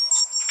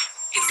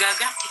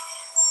 התגעגעתי.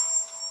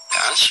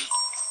 לאנשי?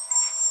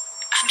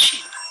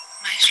 אנשים.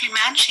 מה יש לי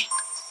מאנשים?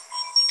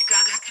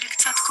 התגעגעתי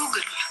לקצת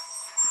קוגל.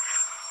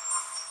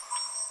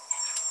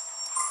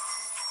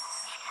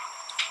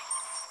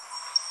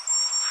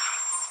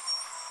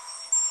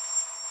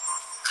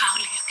 קר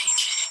לי,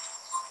 יקירי.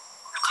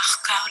 כל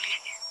כך קר לי.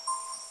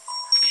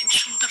 ואין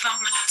שום דבר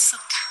מה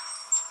לעשות.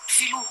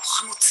 אפילו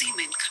חמוצים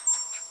אין כאן.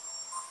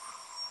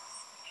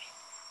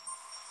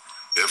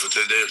 איפה אתה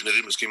יודע איך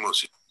נראים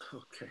אסקימוסים?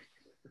 Okay.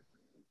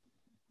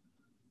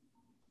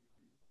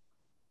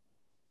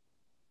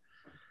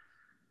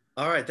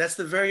 All right, that's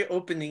the very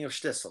opening of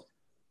Shtisel.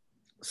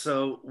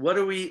 So what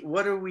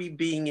are we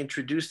being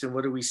introduced and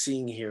what are we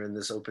seeing here in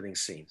this opening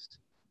scene?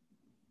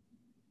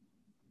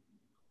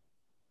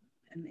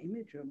 An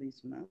image of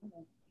his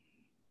mother.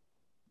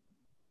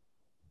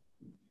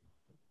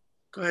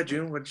 Go ahead,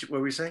 June. What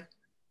were we saying?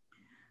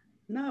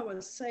 No, I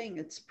was saying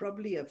it's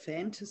probably a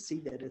fantasy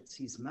that it's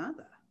his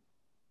mother.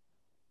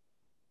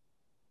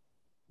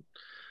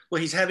 Well,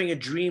 he's having a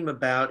dream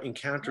about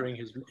encountering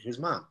his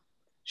mom.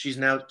 She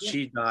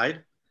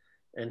died,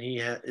 and he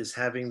is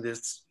having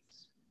this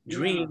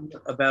dream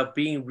about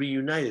being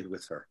reunited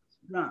with her.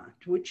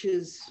 Right, which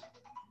is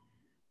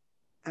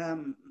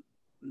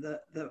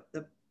the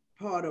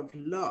part of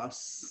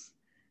loss,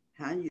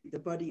 the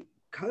body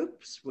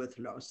copes with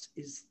loss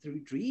is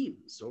through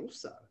dreams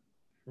also.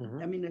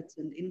 I mean, it's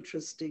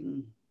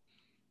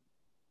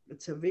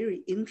a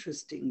very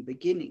interesting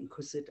beginning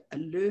because it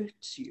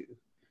alerts you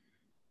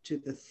to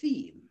the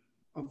theme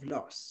of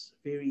loss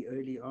very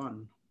early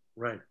on.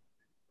 Right.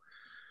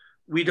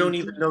 We don't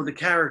even know the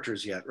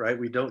characters yet, right?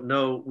 We don't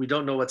know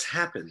what's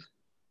happened.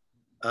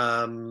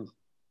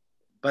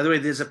 By the way,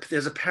 there's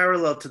a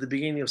parallel to the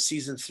beginning of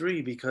season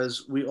 3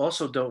 because we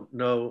also don't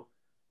know.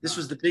 This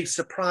was the big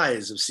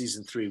surprise of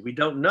season 3. We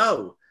don't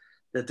know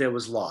that there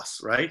was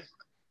loss, right?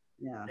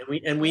 Yeah.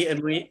 And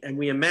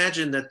we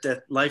imagine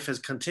that life has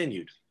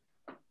continued.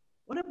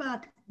 What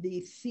about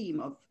the theme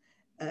of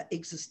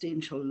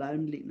existential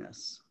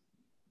loneliness?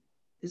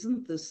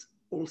 Isn't this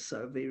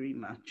also very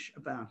much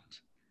about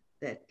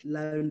that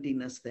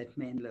loneliness that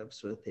man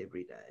lives with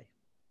every day?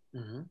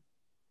 Mm-hmm.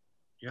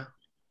 Yeah.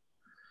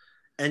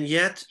 And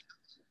yet,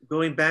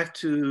 going back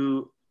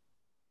to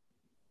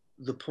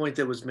the point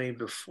that was made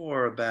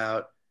before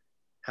about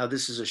how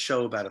this is a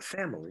show about a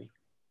family,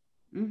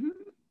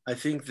 I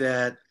think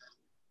that,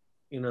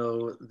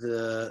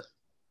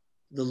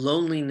 the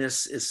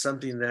loneliness is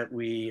something that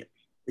we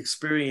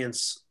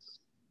experience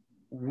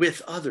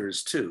with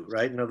others too,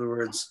 right? In other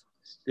words,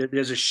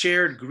 there's a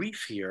shared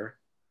grief here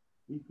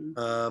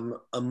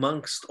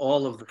amongst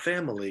all of the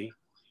family,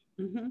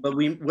 but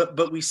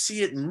we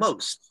see it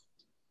most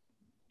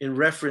in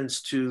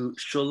reference to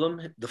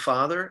Shulam, the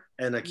father,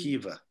 and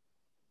Akiva.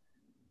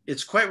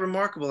 It's quite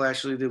remarkable,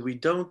 actually, that we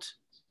don't.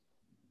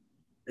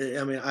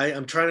 I mean,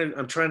 I'm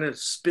trying to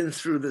spin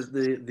through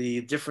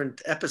the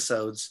different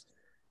episodes.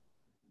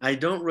 I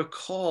don't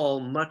recall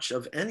much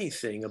of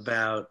anything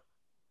about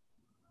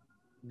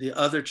the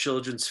other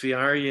children,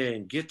 Sviarya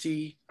and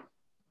Gitti,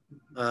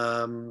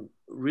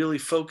 really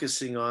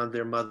focusing on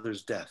their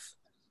mother's death.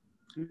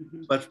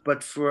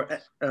 But for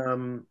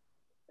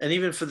and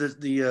even for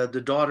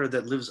the daughter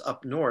that lives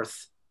up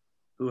north,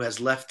 who has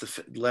left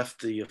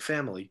the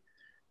family,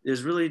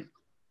 there's really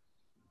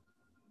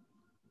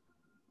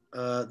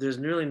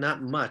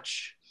not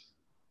much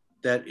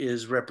that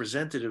is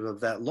representative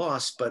of that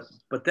loss, but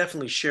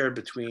definitely shared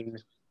between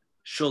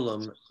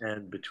Shulam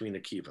and between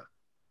Akiva.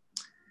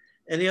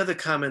 Any other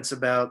comments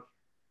about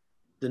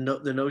the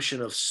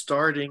notion of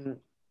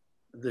starting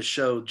the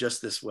show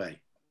just this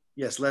way?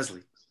 Yes,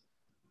 Leslie.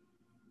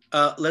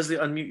 Leslie,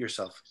 unmute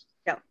yourself.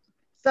 Yeah.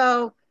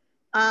 So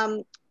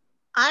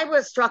I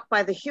was struck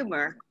by the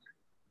humor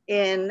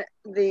in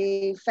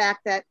the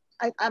fact that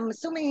I'm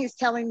assuming he's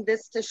telling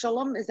this to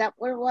Shulam. Is that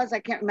what it was? I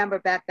can't remember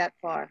back that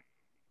far.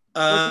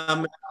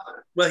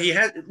 Well, he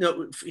has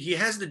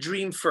the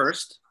dream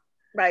first,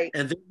 right?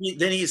 And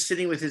then he's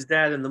sitting with his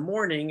dad in the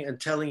morning and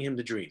telling him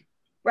the dream.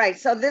 Right.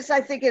 So this,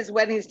 I think, is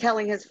when he's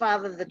telling his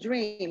father the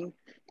dream,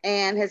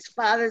 and his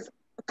father's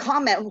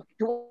comment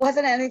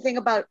wasn't anything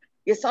about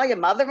you saw your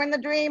mother in the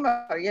dream,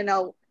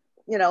 or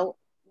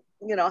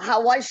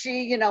how was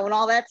she, and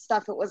all that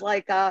stuff. It was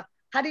like,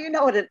 how do you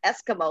know what an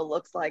Eskimo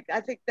looks like?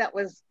 I think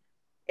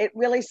it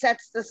really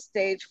sets the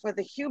stage for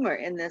the humor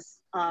in this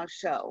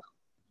show.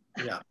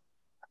 Yeah.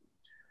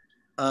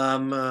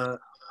 All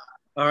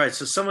right.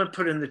 So someone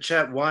put in the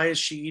chat, why is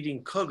she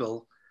eating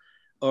kugel?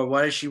 Or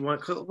why does she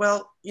want kugel?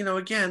 Well,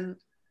 again,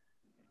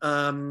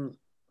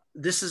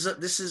 this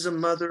is a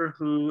mother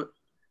who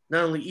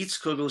not only eats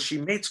kugel, she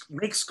makes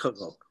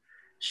kugel.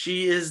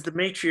 She is the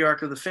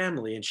matriarch of the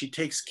family, and she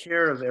takes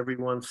care of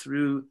everyone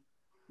through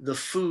the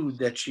food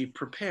that she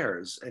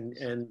prepares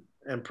and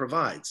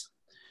provides.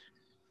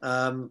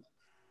 But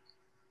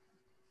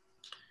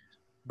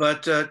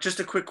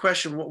just a quick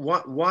question: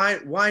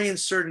 why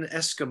insert an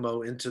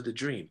Eskimo into the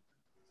dream?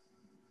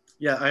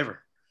 Yeah,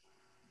 Ivor.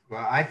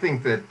 Well, I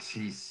think that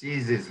he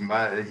sees his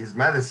mother. His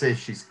mother says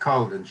she's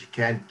cold and she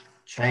can't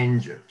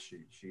change it.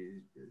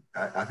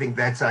 I think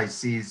that's how he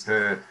sees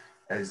her,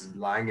 as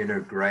lying in her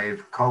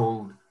grave,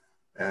 cold.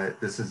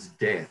 This is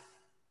death,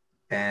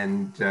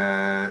 and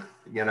the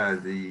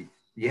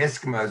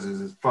Eskimos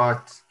is as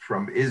far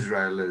from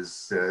Israel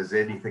as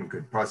anything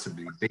could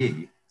possibly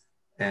be,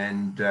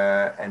 and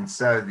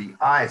so the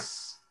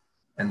ice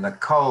and the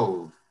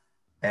cold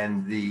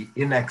and the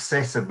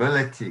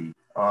inaccessibility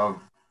of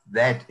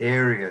that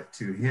area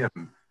to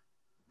him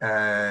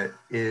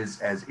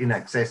is as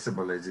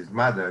inaccessible as his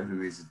mother,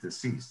 who is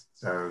deceased.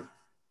 So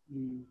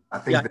I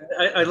think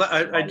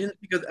I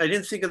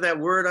didn't think of that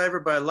word,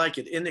 Ivor, but I like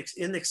it.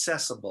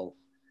 Inaccessible.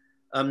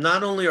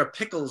 Not only are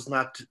pickles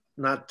not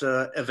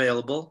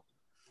available,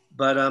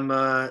 but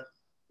the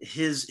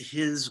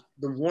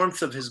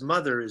warmth of his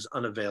mother is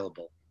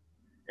unavailable,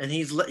 and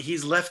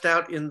he's left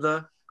out in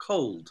the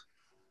cold.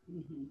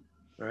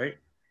 Right.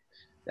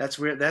 That's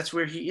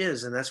where he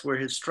is, and that's where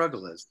his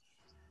struggle is.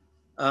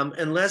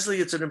 And Leslie,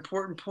 it's an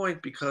important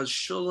point because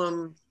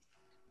Shulam,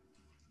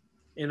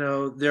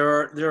 there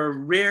are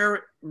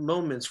rare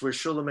moments where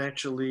Shulam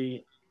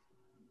actually,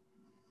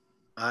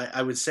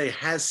 I would say,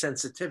 has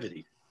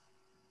sensitivity.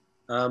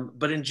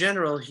 But in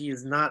general, he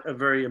is not a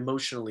very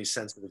emotionally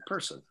sensitive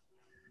person.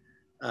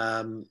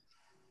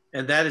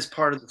 And that is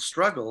part of the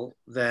struggle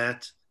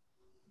that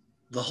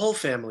the whole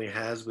family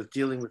has with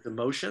dealing with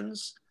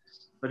emotions,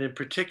 but in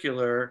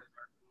particular,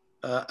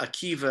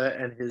 Akiva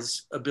and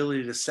his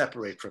ability to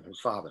separate from his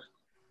father.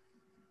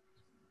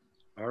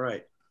 All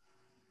right.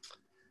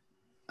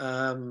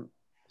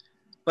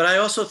 But I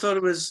also thought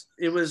it was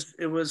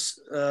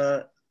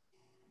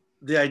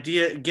the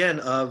idea again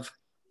of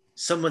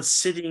someone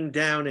sitting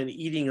down and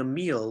eating a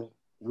meal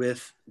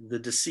with the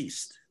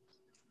deceased,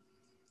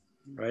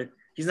 right?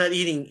 He's not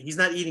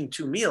eating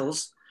two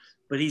meals,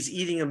 but he's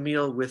eating a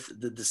meal with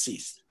the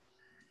deceased.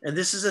 And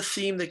this is a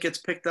theme that gets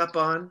picked up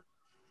on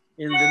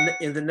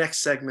in the next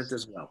segment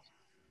as well.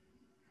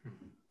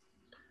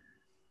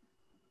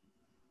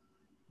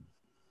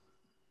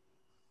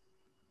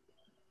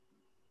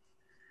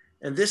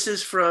 And this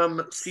is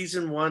from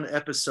season 1,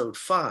 episode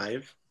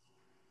 5.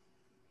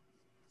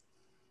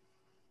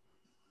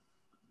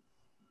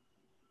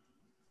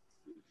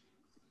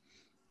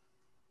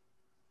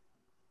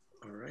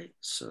 All right,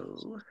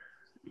 so.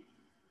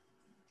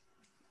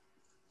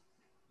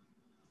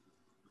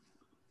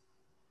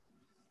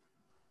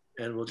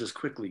 And we'll just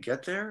quickly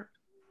get there.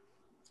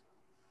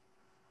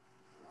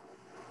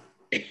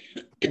 And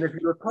if you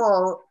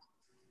recall,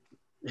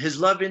 his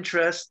love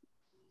interest,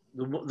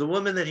 the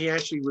woman that he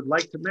actually would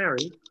like to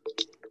marry,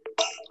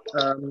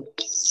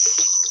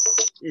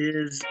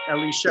 is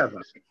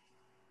Elisheva.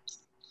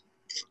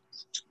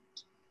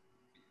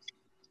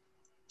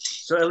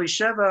 So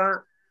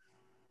Elisheva,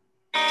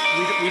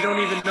 we don't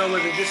even know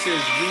whether this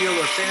is real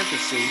or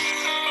fantasy,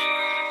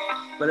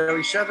 but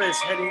Elisheva is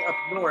heading up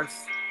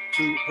north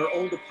to her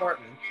old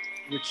apartment,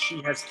 which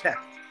she has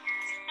kept.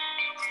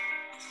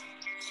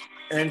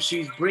 And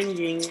she's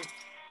bringing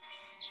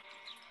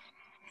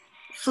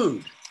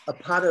food, a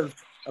pot of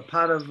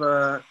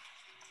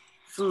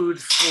food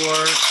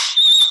for,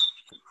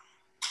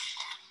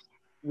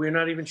 we're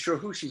not even sure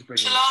who she's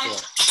bringing it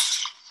for.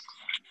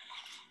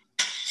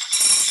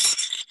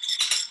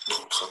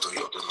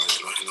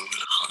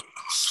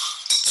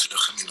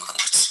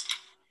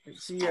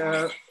 See,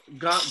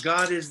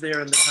 God is there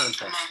in the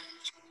context.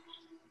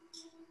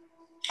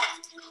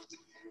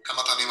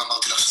 כמה פעמים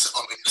אמרתי לך שזה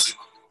אומן יחזיק.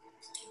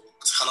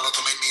 את צריכה לעלות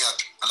אומן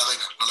מיד, על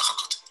הרגע, לא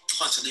לחכות.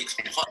 נכון, צדיק,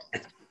 נכון.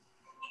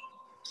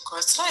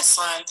 כועס לה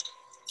ישראל.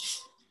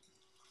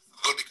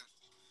 הכל ביקש.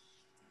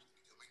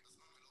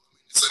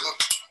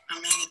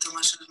 אמן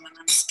יתומה של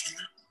אלמנה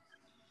מסכנה.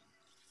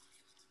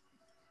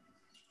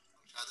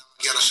 כשאדם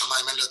מגיע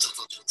לשמיים אין לו יותר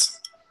טוב חוץ.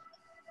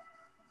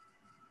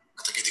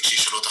 את תגידי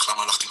כשישאלו אותך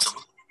למה הלכת עם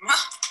צמוד? מה?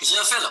 כי זה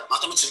יפה לה, מה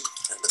אתה מציג?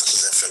 בטח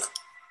שזה יפה לה.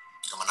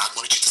 גם הנהג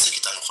מונית שהתעסק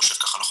איתה, הוא חושב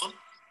ככה, נכון?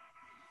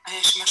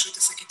 יש משהו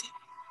התעסק איתי?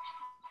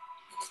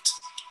 באמת.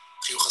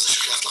 חיוך הזה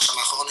שחייכת לך שם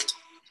האחרונית?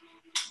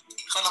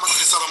 בכלל למה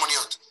נכנסה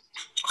במוניות?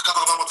 מחקב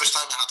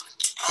 402 מהטרין.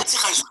 אני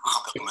צריכה לשמוע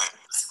מחפרים האלה.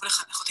 תפסיקו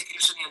לחנך אותי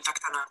כאילו שאני ילדה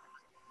קטנה.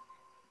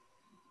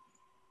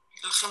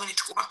 בגללכם אני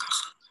תקועה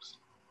ככה.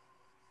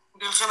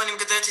 בגללכם אני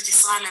מגדלת את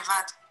ישראל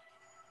לבד.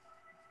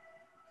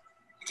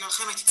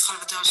 בגללכם הייתי צריכה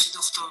לוותר על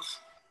שידוך טוב.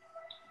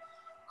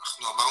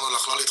 אנחנו אמרנו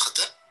לך לא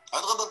להתחתן?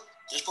 אדרבה,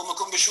 יש פה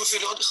מקום בשופי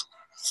לעוד אחד.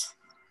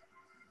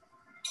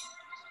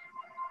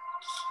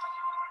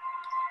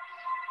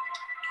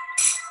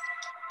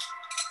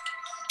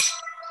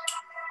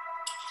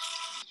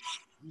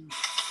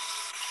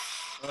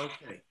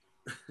 Okay.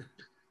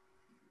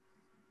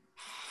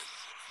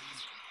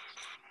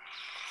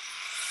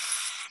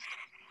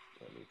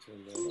 Let me turn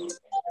that on.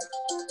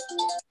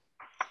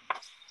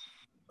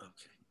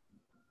 Okay.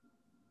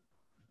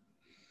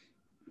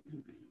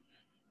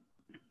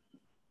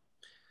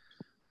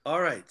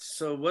 All right.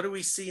 So what do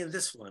we see in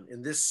this one?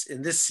 In this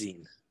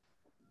scene?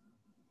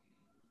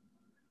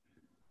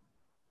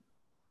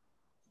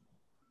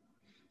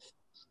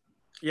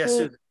 Yes.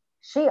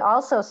 She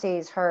also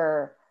sees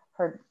her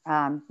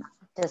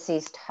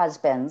deceased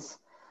husbands,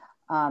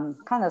 kind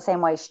of the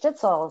same way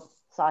Shtisel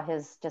saw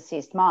his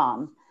deceased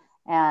mom.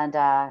 And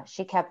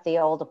she kept the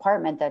old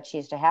apartment that she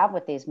used to have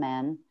with these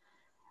men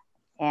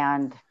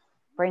and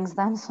brings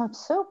them some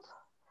soup,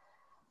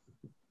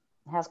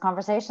 has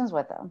conversations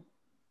with them.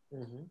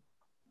 Mm-hmm.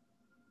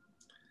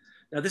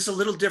 Now this is a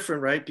little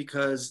different, right?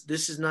 Because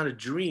this is not a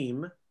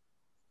dream.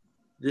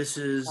 This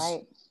is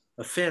right.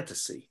 A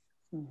fantasy,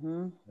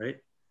 mm-hmm. Right?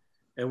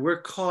 And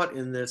we're caught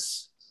in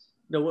this.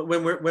 No,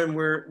 when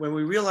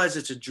we realize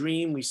it's a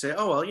dream, we say,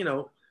 "Oh well, you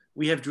know,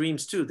 we have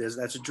dreams too.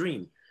 That's a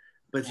dream."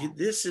 But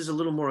this is a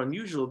little more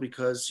unusual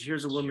because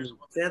here's a woman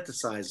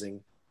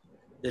fantasizing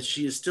that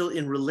she is still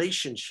in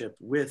relationship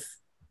with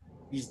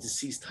these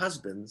deceased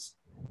husbands,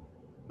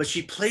 but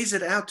she plays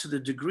it out to the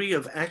degree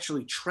of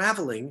actually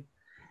traveling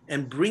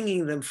and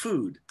bringing them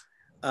food.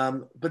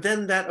 But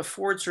then that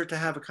affords her to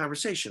have a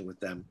conversation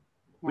with them,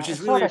 which is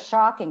really sort of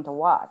shocking to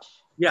watch.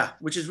 Yeah,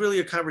 which is really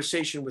a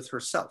conversation with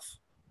herself.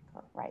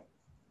 Right.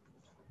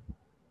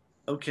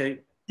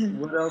 Okay.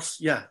 What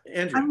else? Yeah,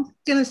 Andrew. I'm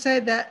going to say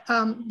that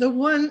the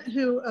one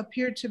who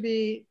appeared to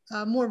be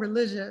more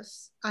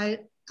religious, I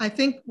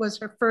think was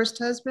her first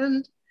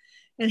husband,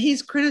 and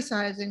he's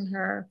criticizing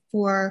her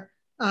for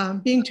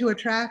being too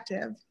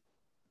attractive.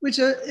 which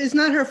is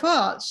not her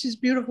fault. She's a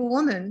beautiful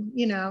woman,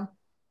 you know.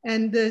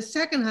 And the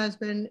second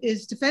husband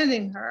is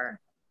defending her.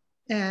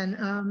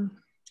 And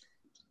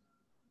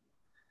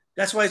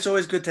that's why it's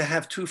always good to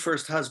have two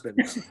first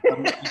husbands.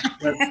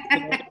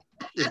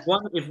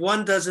 If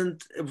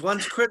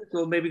one's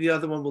critical, maybe the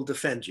other one will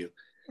defend you.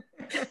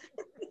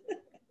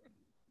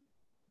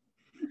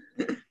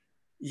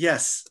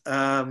 Yes.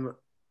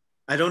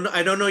 I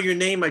don't know your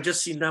name. I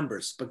just see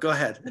numbers, but go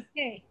ahead.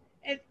 Okay.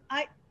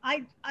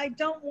 I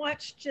don't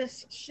watch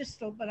just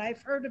Shtisel, but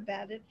I've heard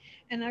about it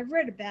and I've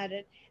read about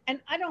it. And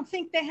I don't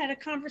think they had a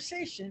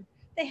conversation.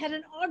 They had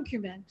an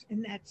argument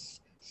in that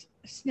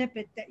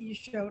snippet that you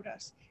showed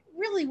us. It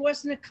really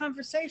wasn't a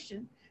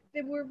conversation.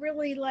 They were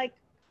really like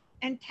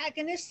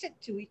antagonistic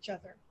to each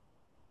other.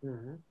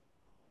 Mm-hmm.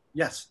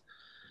 Yes.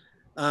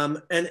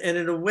 And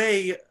in a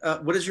way,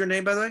 what is your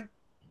name, by the way?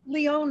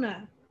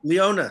 Leona.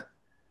 Leona.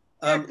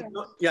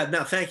 Yeah,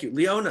 no, thank you.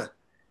 Leona.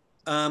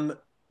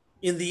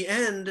 In the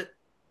end,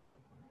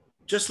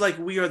 just like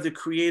we are the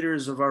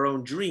creators of our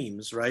own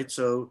dreams, right?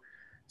 So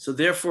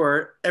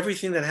therefore,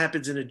 everything that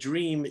happens in a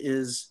dream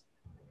is,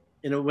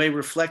 in a way,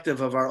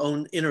 reflective of our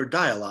own inner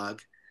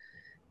dialogue.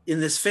 In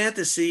this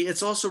fantasy,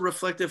 it's also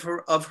reflective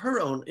of her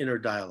own inner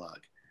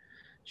dialogue.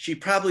 She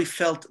probably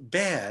felt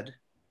bad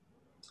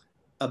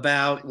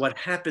about what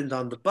happened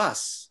on the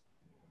bus,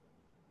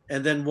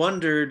 and then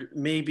wondered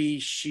maybe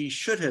she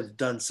should have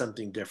done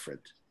something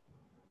different.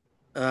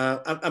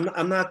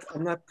 I'm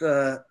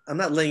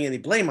not laying any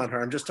blame on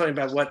her. I'm just talking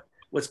about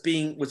what's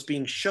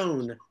being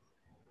shown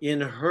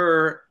in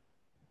her,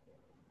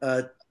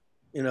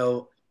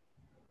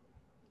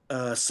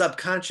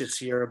 subconscious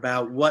here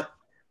about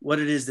what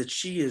it is that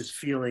she is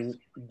feeling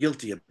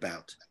guilty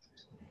about.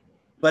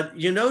 But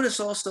you notice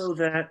also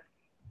that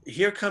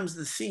here comes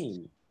the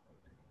theme,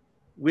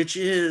 which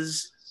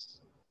is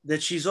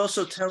that she's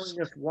also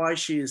telling us why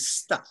she is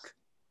stuck,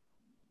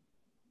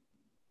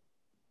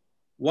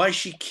 why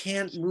she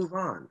can't move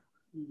on.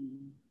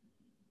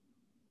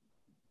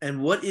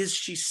 And what is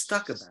she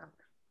stuck about?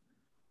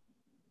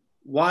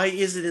 Why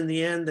is it in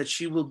the end that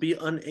she will be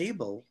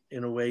unable,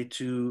 in a way,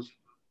 to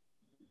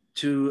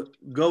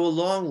go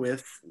along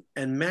with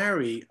and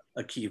marry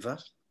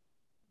Akiva?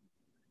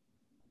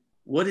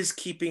 What is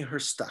keeping her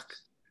stuck?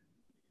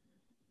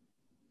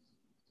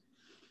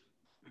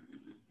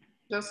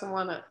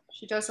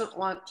 She doesn't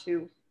want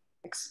to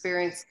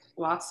experience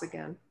loss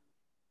again.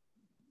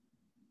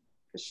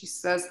 Because she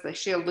says that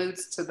she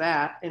alludes to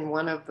that in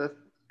one of the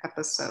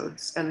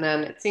episodes. And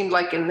then it seemed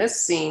like in this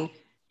scene,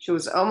 she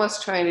was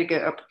almost trying to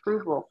get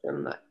approval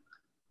in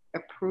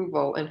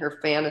her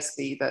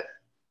fantasy, that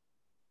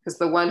because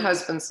the one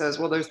husband says,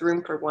 well, there's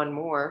room for one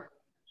more.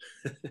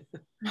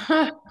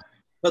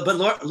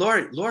 But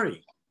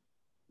Lori,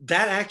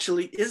 that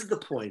actually is the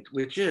point,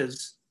 which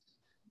is,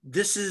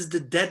 this is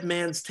the dead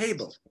man's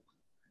table.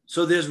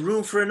 So there's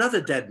room for another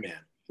dead man.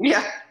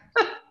 Yeah.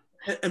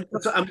 And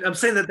so I'm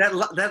saying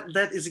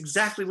that is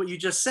exactly what you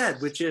just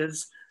said, which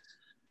is,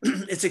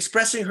 it's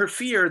expressing her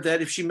fear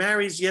that if she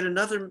marries yet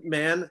another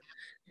man,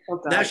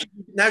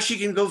 now she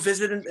can go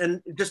visit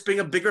and just bring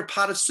a bigger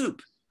pot of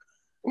soup.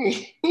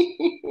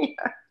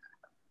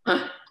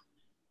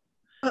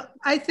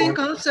 I think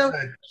also,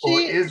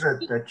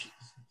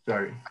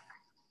 sorry.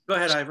 Go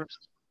ahead, Ivor.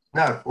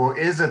 No, or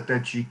is it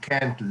that she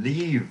can't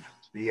leave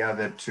the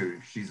other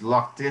two? She's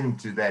locked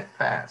into that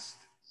past.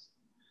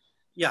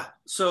 Yeah.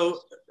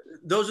 So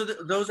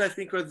those I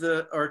think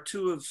are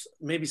two of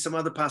maybe some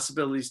other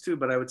possibilities too.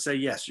 But I would say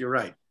yes, you're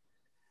right.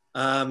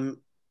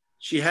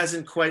 She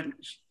hasn't quite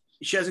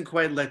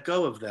let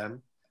go of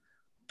them.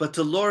 But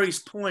to Laurie's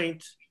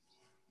point,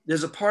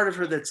 there's a part of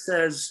her that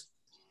says,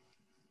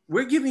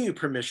 "We're giving you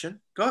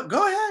permission. Go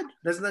ahead.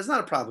 There's not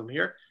a problem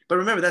here." But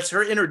remember, that's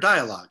her inner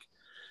dialogue.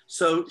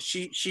 So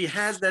she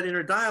has that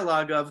inner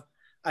dialogue of,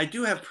 I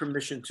do have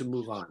permission to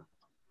move on.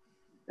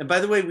 And by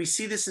the way, we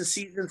see this in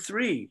season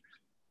 3,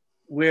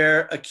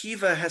 where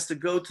Akiva has to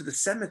go to the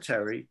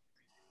cemetery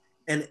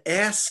and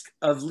ask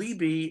of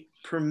Libby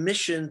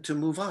permission to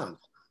move on,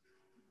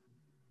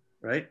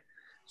 right?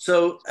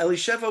 So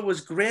Elisheva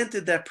was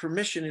granted that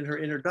permission in her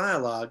inner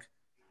dialogue,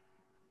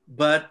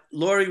 but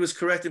Laurie was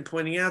correct in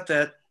pointing out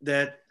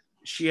that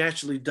she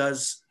actually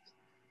does.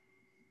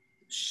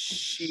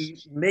 She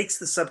makes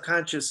the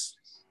subconscious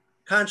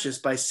conscious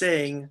by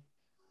saying,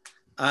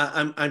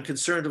 "I'm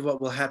concerned of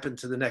what will happen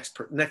to the next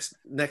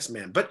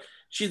man." But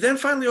she then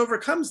finally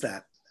overcomes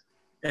that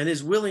and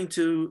is willing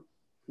to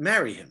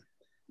marry him.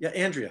 Yeah,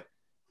 Andrea.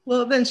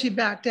 Well, then she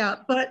backed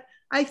out. But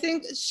I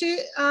think she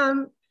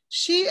actually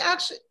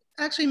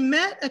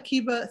met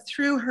Akiva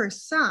through her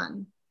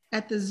son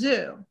at the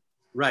zoo.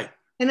 Right.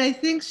 And I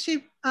think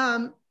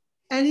and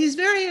he's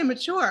very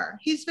immature.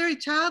 He's very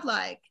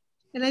childlike.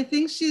 And I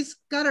think she's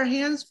got her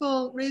hands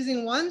full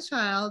raising one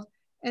child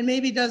and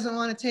maybe doesn't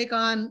want to take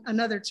on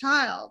another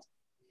child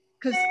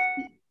because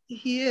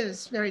he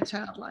is very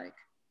childlike.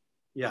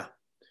 Yeah.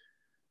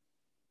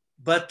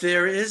 But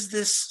there is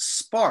this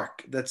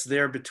spark that's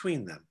there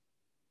between them.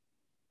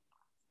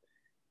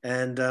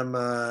 And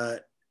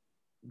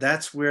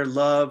that's where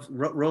love,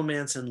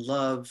 romance and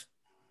love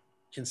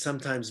can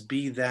sometimes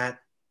be that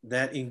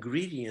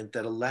ingredient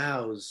that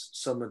allows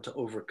someone to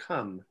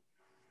overcome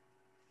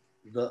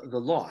the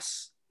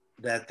loss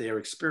that they're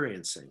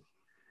experiencing.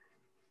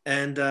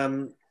 And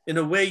in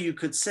a way, you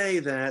could say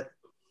that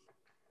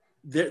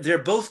they're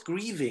both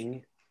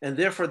grieving, and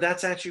therefore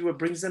that's actually what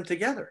brings them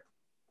together,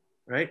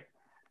 right?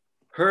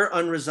 Her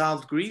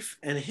unresolved grief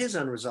and his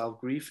unresolved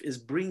grief is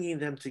bringing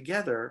them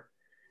together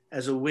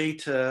as a way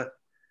to,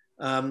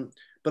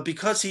 but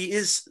because he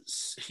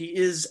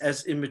is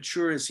as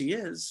immature as he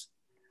is,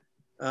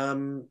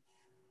 we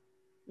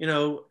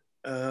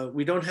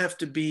don't have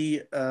to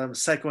be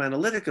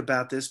psychoanalytic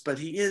about this, but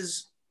he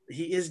is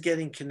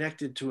getting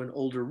connected to an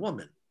older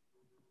woman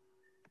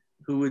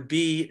who would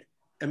be,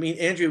 I mean,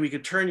 Andrea, we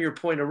could turn your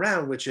point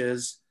around, which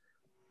is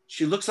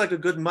she looks like a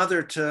good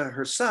mother to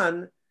her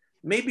son.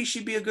 Maybe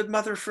she'd be a good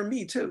mother for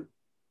me too,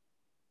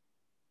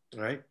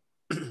 right?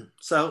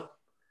 So,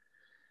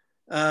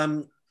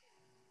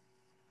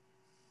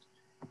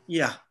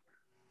 yeah.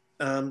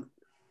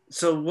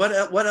 So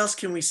what else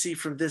can we see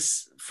from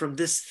this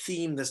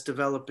theme that's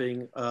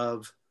developing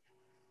of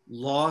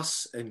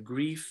loss and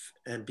grief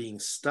and being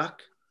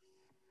stuck,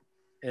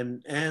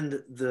 and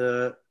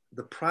the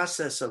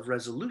process of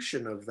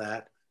resolution of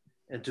that,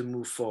 and to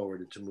move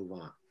forward and to move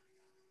on?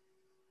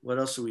 What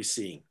else are we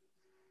seeing?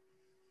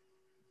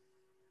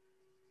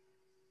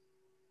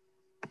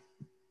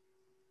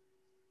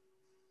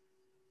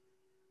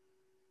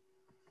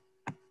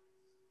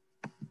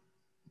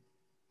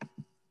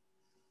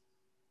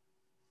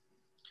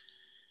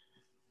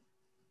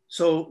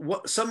 So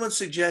what someone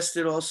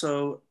suggested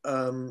also,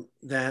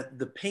 that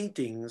the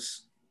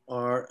paintings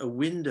are a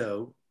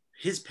window,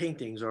 his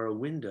paintings are a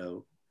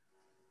window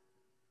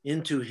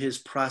into his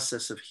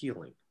process of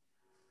healing.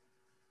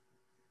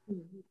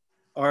 Mm-hmm.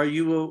 Are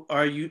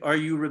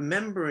you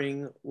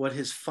remembering what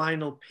his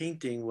final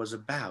painting was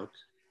about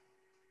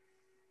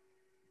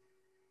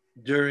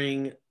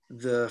during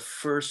the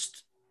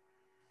first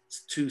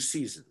 2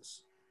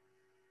 seasons?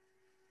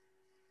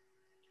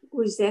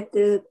 Was that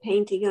the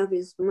painting of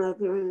his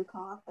mother and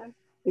father?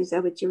 Is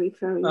that what you're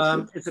referring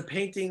to? It's a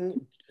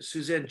painting,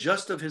 Suzanne,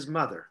 just of his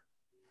mother.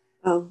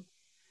 Oh.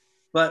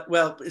 But,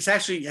 well, it's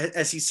actually,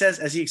 as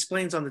he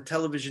explains on the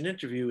television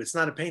interview, it's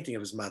not a painting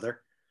of his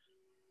mother,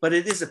 but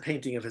it is a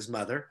painting of his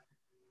mother.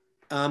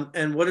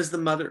 And what is the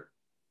mother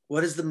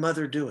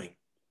doing?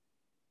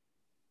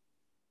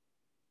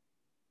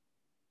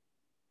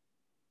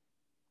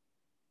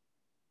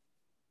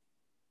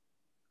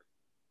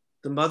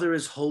 The mother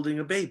is holding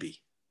a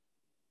baby.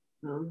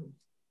 Oh.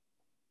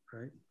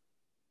 Right.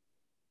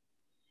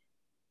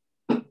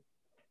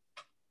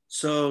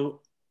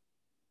 So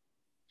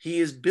he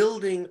is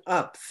building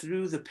up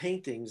through the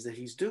paintings that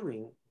he's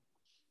doing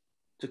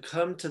to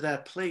come to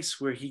that place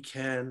where he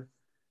can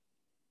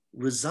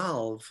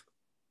resolve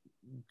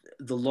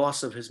the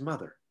loss of his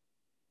mother.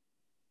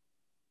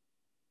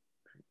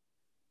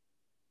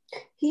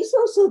 He's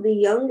also the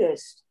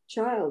youngest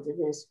child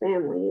in his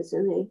family,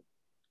 isn't he?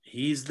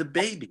 He's the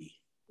baby.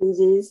 He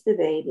is the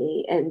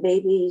baby, and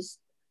babies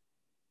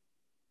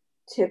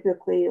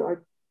typically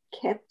are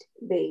kept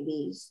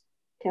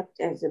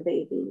as a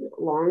baby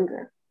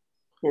longer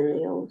than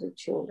the older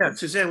children. Yeah,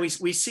 Suzanne,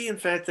 we see in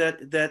fact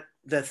that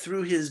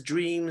through his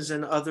dreams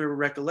and other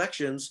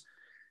recollections,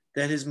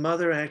 that his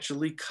mother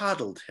actually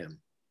coddled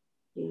him,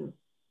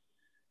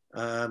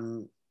 yeah.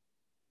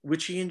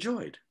 Which he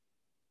enjoyed.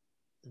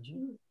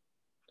 Mm-hmm.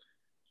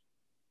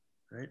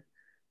 Right.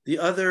 The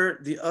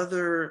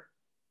other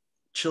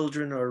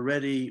children are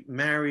already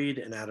married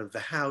and out of the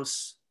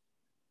house.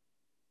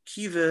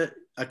 Akiva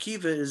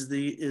is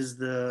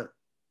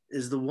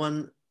the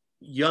one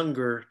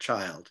younger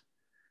child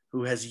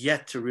who has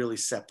yet to really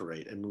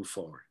separate and move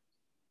forward.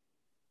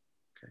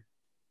 Okay.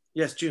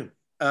 Yes, June,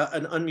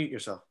 and unmute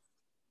yourself.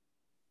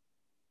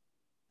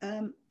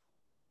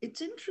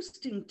 It's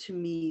interesting to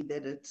me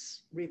that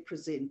it's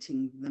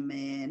representing the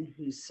man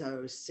who's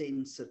so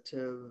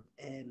sensitive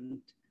and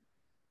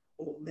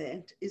all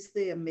that. Is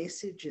there a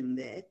message in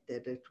that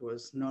it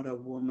was not a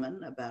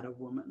woman about a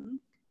woman?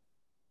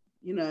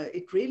 You know,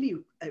 it really,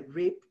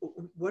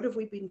 what have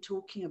we been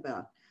talking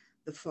about?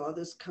 The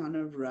father's kind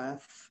of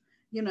rough.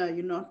 You know,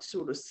 you're not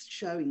sort of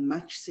showing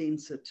much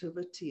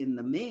sensitivity in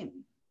the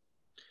men.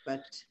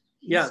 But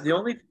yeah,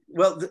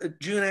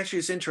 June, actually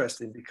is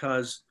interesting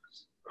because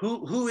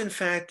who in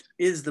fact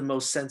is the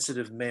most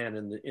sensitive man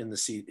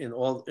in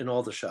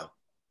all the show?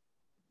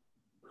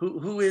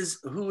 Who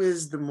is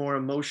the more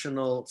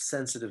emotional,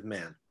 sensitive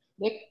man?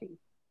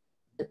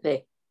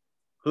 Lippe.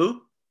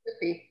 Who?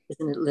 Lippe.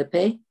 Isn't it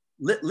Lippe?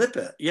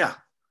 Lippe, yeah.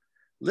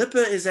 Lippe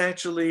is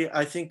actually,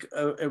 I think,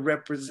 a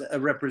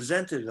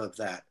representative of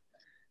that.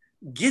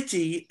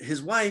 Gitti,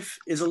 his wife,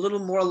 is a little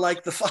more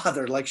like the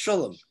father, like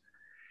Shulam.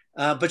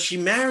 But she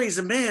marries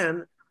a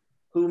man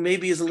who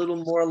maybe is a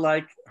little more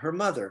like her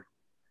mother.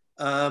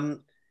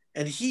 And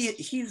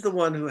he's the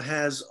one who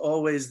has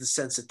always the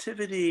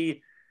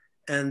sensitivity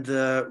and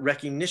the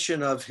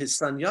recognition of his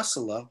son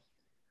Yosela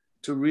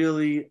to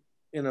really,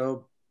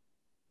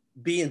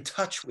 be in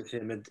touch with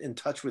him and in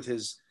touch with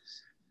his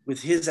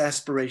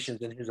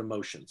aspirations and his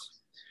emotions.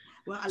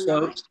 Well, I So,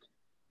 like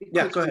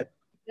yeah, go ahead.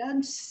 We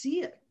don't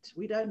see it.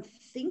 We don't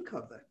think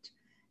of it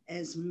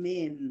as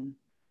men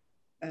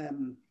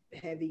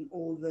having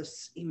all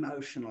this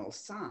emotional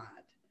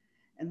side.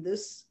 And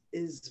this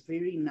is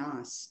very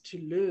nice to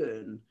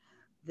learn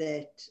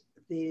that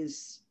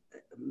there's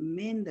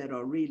men that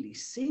are really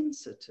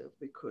sensitive,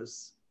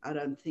 because I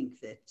don't think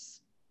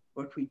that's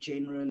what we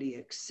generally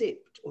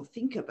accept or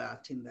think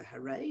about in the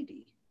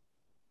Haredi.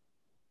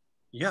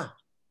 Yeah,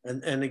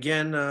 and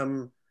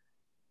again,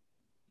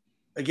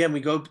 we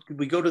go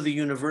to the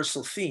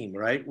universal theme,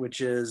 right?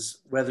 Which is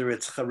whether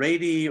it's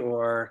Haredi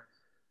or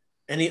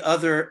any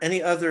other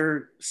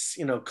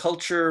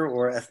culture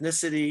or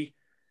ethnicity,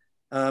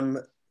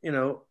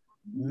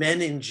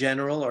 men in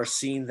general are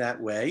seen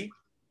that way,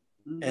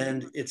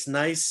 and it's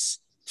nice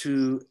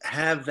to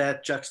have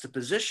that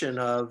juxtaposition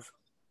of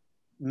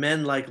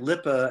men like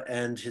Lippah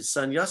and his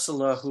son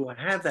Yasala who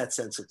have that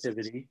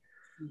sensitivity.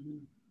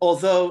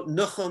 Although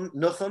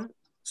Nuchum,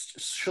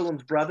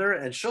 Shulam's brother,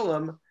 and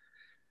Shulam,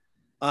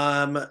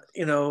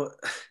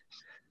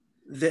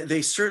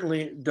 they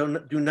certainly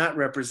do not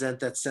represent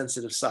that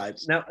sensitive side.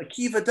 Now,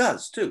 Akiva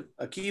does too.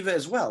 Akiva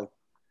as well,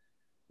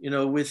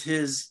 with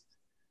his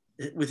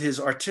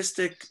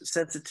artistic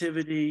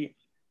sensitivity,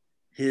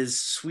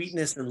 his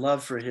sweetness and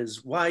love for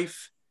his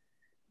wife,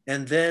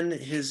 and then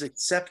his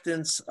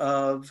acceptance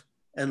of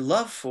and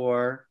love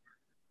for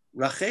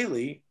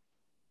Racheli,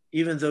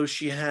 even though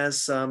she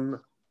has some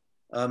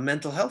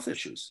mental health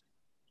issues.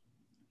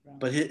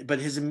 But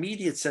his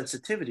immediate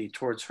sensitivity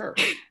towards her,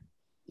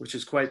 which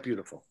is quite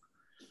beautiful.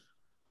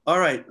 All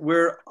right,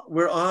 we're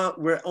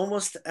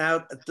almost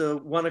out at the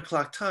 1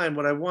 o'clock time.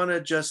 What I want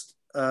to just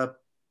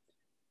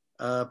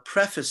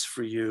preface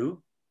for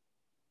you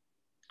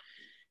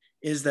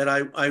is that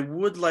I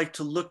would like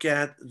to look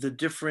at the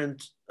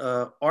different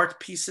art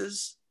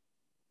pieces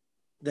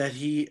that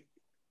he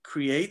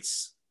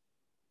creates.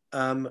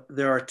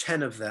 There are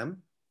 10 of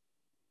them.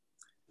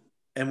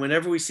 And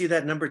whenever we see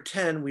that number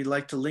 10, we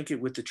like to link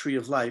it with the tree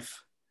of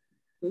life.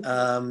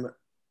 And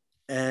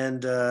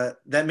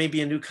that may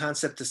be a new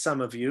concept to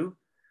some of you,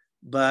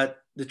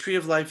 but the tree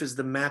of life is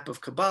the map of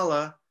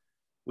Kabbalah,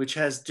 which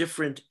has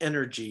different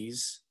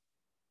energies.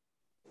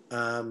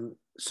 So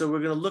we're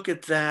going to look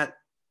at that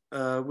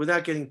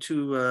without getting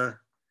too,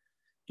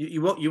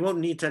 you won't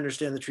need to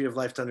understand the tree of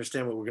life to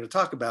understand what we're going to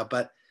talk about,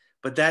 but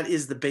that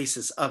is the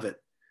basis of it,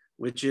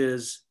 which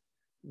is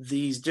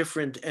these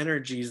different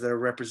energies that are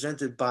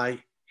represented by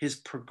his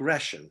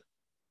progression.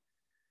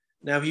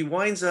 Now he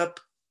winds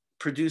up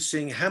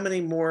producing how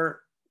many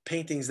more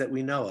paintings that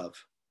we know of?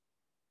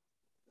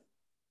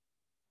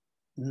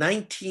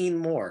 19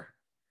 more,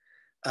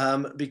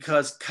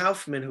 because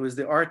Kaufman, who is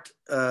the art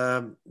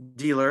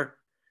dealer,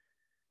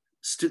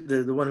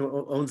 the one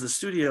who owns the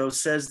studio,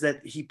 says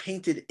that he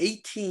painted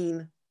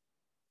 18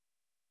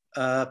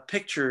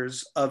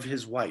 pictures of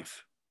his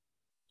wife.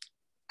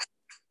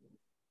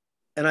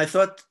 And I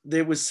thought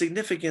it was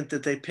significant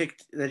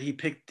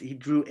that he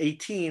drew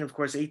 18. Of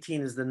course,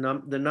 18 is the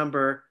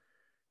number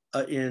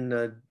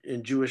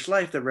in Jewish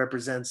life that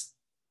represents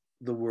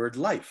the word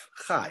life,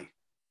 chai.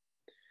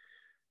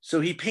 So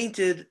he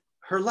painted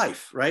her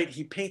life, right?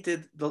 He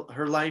painted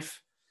her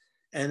life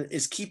and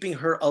is keeping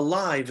her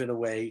alive in a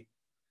way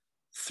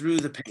through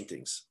the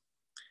paintings.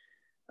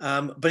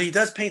 But he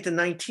does paint the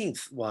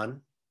 19th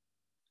one,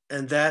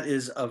 and that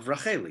is of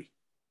Racheli.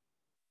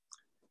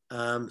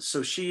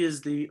 So she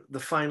is the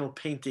final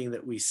painting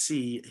that we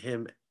see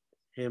him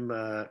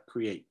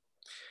create.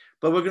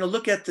 But we're going to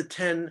look at the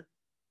 10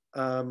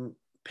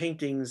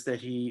 paintings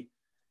that he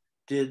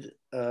did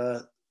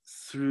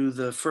through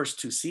the first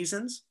 2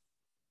 seasons.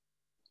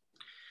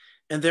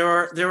 And there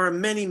are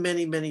many,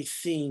 many, many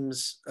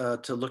themes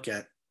to look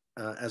at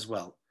as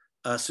well.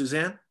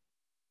 Suzanne?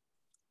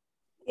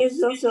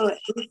 There's also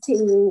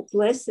 18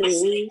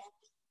 blessings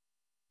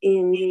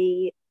in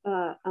the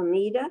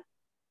Amida.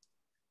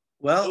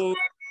 Well,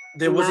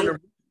 there was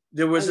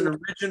an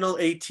original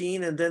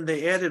 18, and then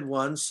they added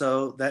one,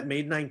 so that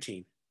made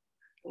 19.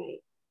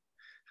 Right.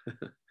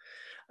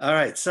 All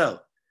right.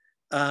 So,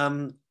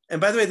 and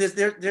by the way,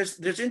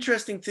 there's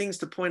interesting things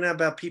to point out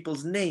about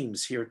people's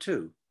names here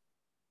too,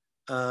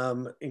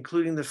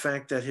 including the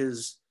fact that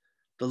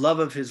the love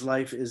of his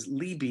life is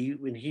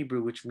Libi in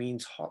Hebrew, which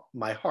means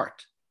my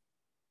heart.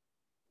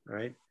 All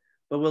right.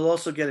 But we'll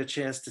also get a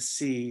chance to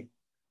see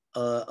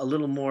a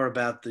little more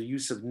about the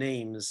use of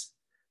names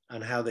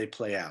and how they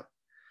play out.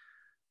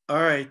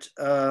 All right.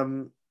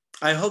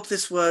 I hope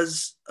this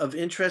was of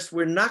interest.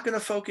 We're not going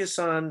to focus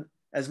on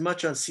as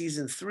much on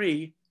season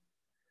 3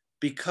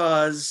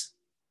 because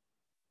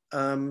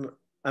I'm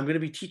going to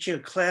be teaching a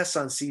class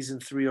on season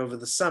 3 over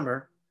the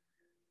summer.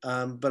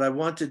 But I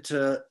wanted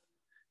to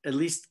at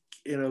least,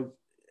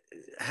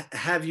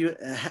 have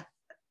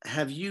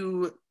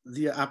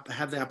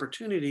the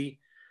opportunity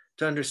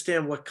to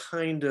understand what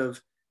kind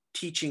of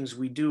teachings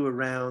we do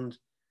around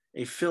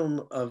a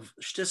film of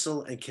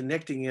Shtisel and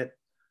connecting it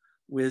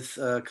with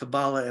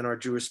Kabbalah and our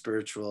Jewish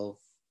spiritual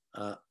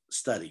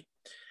study.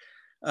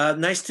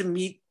 Nice to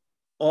meet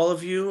all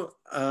of you,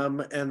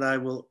 and I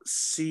will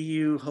see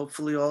you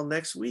hopefully all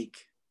next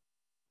week.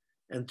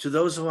 And to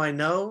those who I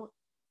know,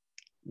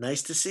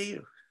 nice to see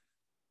you.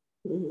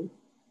 Mm-hmm.